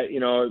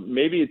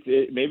 maybe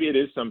it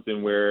is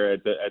something where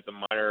at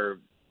the minor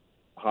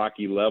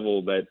hockey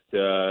level that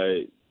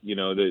the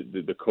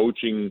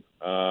coaching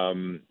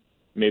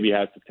maybe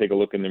has to take a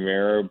look in the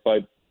mirror,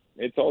 but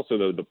it's also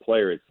the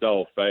player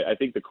itself. I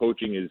think the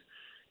coaching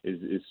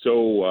is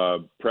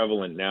so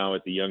prevalent now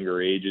at the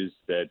younger ages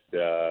that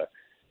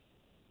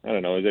I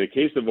don't know. Is it a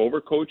case of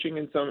overcoaching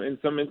in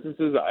some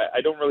instances?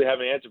 I don't really have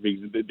an answer,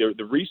 because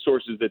the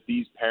resources that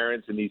these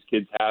parents and these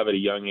kids have at a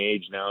young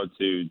age now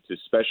to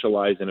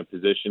specialize in a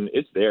position,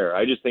 it's there.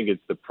 I just think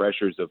it's the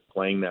pressures of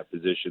playing that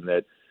position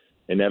that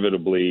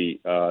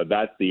inevitably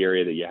that's the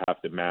area that you have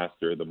to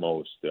master the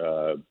most,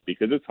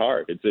 because it's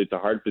hard. It's a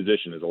hard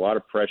position. There's a lot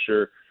of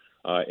pressure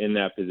in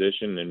that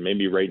position, and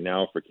maybe right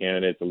now for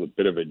Canada it's a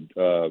bit of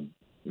a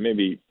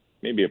maybe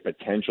a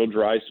potential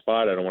dry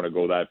spot. I don't want to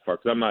go that far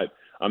because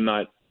I'm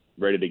not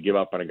ready to give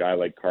up on a guy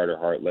like Carter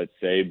Hart, let's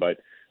say, but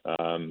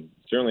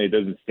certainly it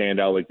doesn't stand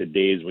out like the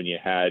days when you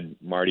had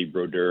Marty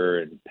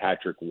Brodeur and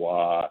Patrick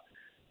Waugh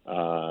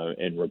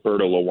and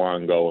Roberto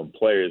Luongo and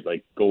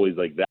goalies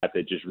like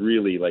that just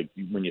really, like,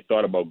 when you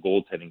thought about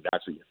goaltending,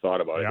 that's what you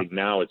thought about. Yeah. I think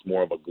now it's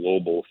more of a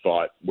global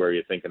thought where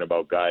you're thinking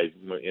about guys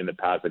in the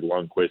past like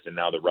Lundqvist and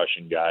now the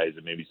Russian guys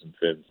and maybe some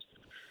Finns.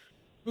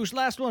 Bruce,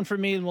 last one for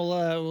me, and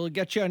we'll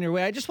get you on your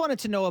way. I just wanted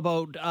to know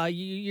about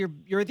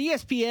you're at the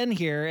ESPN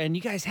here, and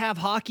you guys have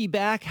hockey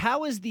back.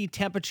 How is the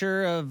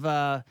temperature of,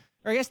 or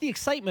I guess the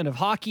excitement of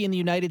hockey in the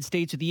United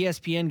States with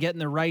ESPN getting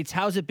the rights?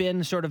 How's it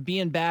been sort of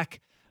being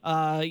back,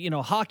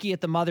 hockey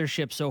at the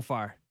mothership so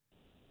far?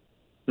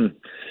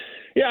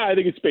 Yeah, I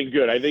think it's been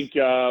good. I think,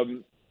 I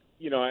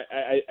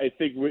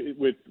think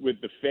with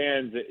the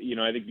fans,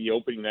 I think the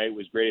opening night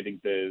was great. I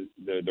think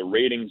the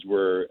ratings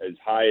were as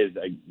high as,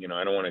 I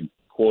don't want to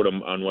quote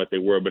them on what they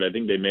were, but I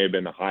think they may have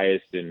been the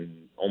highest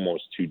in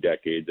almost 2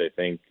 decades, I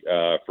think,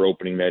 for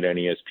opening night on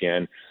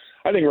ESPN.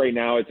 I think right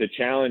now it's a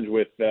challenge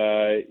with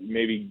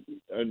maybe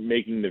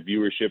making the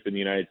viewership in the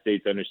United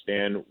States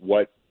understand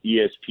what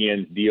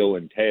ESPN's deal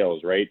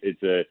entails, right?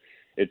 It's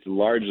it's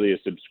largely a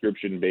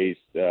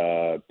subscription-based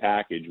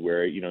package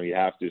where, you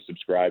have to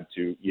subscribe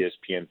to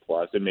ESPN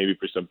Plus. And maybe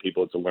for some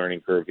people it's a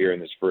learning curve here in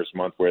this first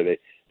month where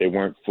they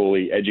weren't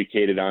fully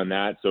educated on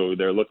that. So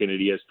they're looking at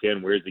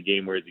ESPN, where's the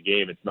game?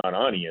 It's not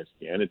on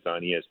ESPN, it's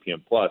on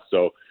ESPN Plus.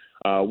 So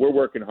we're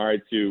working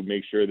hard to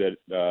make sure that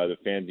the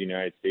fans in the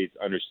United States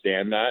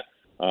understand that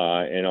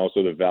and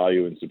also the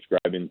value in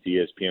subscribing to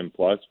ESPN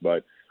Plus.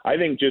 But I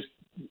think just,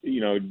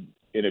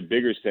 in a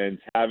bigger sense,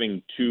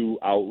 having two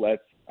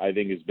outlets, I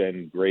think, has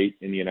been great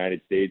in the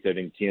United States. I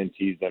think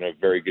TNT's done a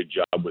very good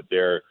job with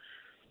their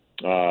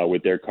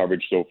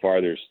coverage so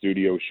far. Their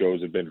studio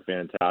shows have been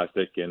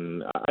fantastic,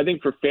 and I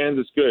think for fans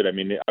it's good. I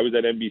mean, I was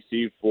at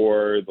NBC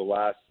for the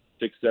last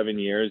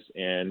 6-7 years,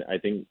 and I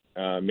think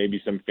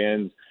maybe some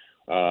fans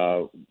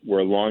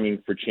were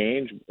longing for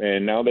change,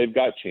 and now they've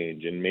got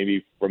change. And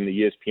maybe from the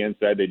ESPN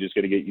side, they just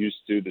got to get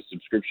used to the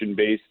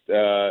subscription-based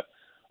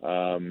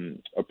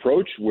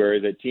approach,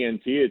 whereas at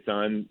TNT, it's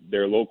on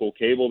their local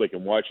cable. They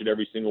can watch it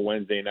every single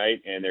Wednesday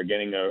night, and they're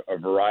getting a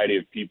variety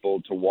of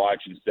people to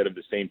watch instead of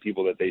the same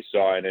people that they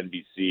saw on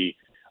NBC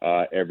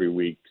every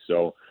week.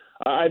 So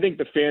I think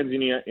the fans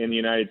in the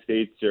United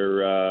States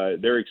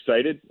they're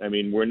excited. I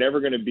mean, we're never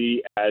going to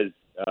be as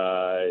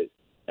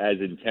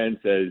intense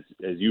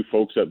as you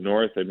folks up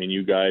north. I mean,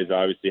 you guys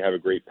obviously have a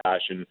great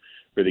passion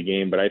for the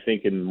game, but I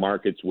think in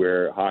markets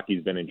where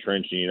hockey's been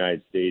entrenched in the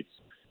United States,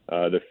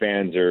 the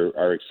fans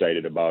are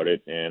excited about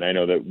it, and I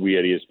know that we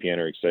at ESPN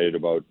are excited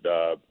about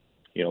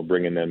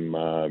bringing them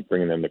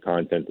the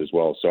content as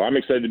well. So I'm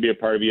excited to be a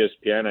part of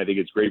ESPN. I think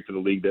it's great for the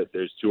league that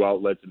there's two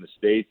outlets in the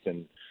States,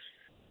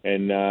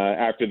 and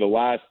after the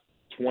last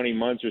 20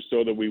 months or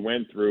so that we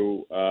went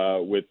through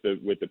with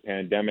the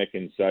pandemic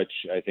and such,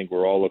 I think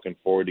we're all looking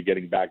forward to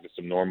getting back to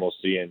some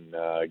normalcy and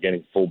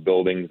getting full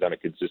buildings on a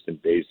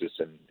consistent basis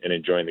and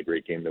enjoying the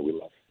great game that we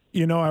love.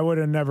 I would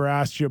have never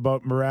asked you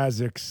about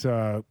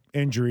Mrazek's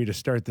injury to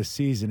start the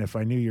season if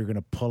I knew you were going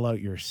to pull out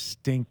your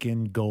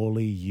stinking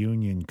goalie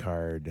union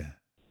card.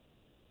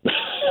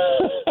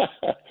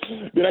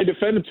 Did I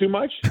defend him too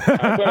much?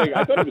 I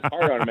thought it was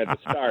hard on him at the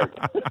start.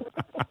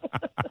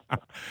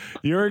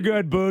 You're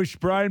good, Bouch.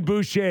 Brian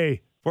Boucher,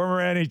 former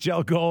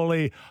NHL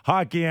goalie,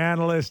 hockey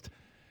analyst,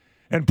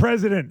 and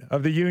president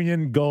of the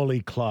Union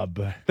Goalie Club.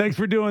 Thanks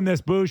for doing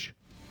this, Bouch.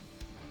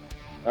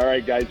 All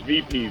right, guys.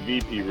 VP,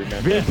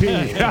 remember. VP.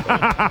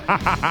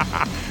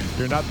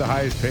 You're not the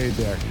highest paid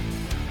there.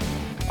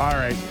 All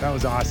right, that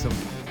was awesome.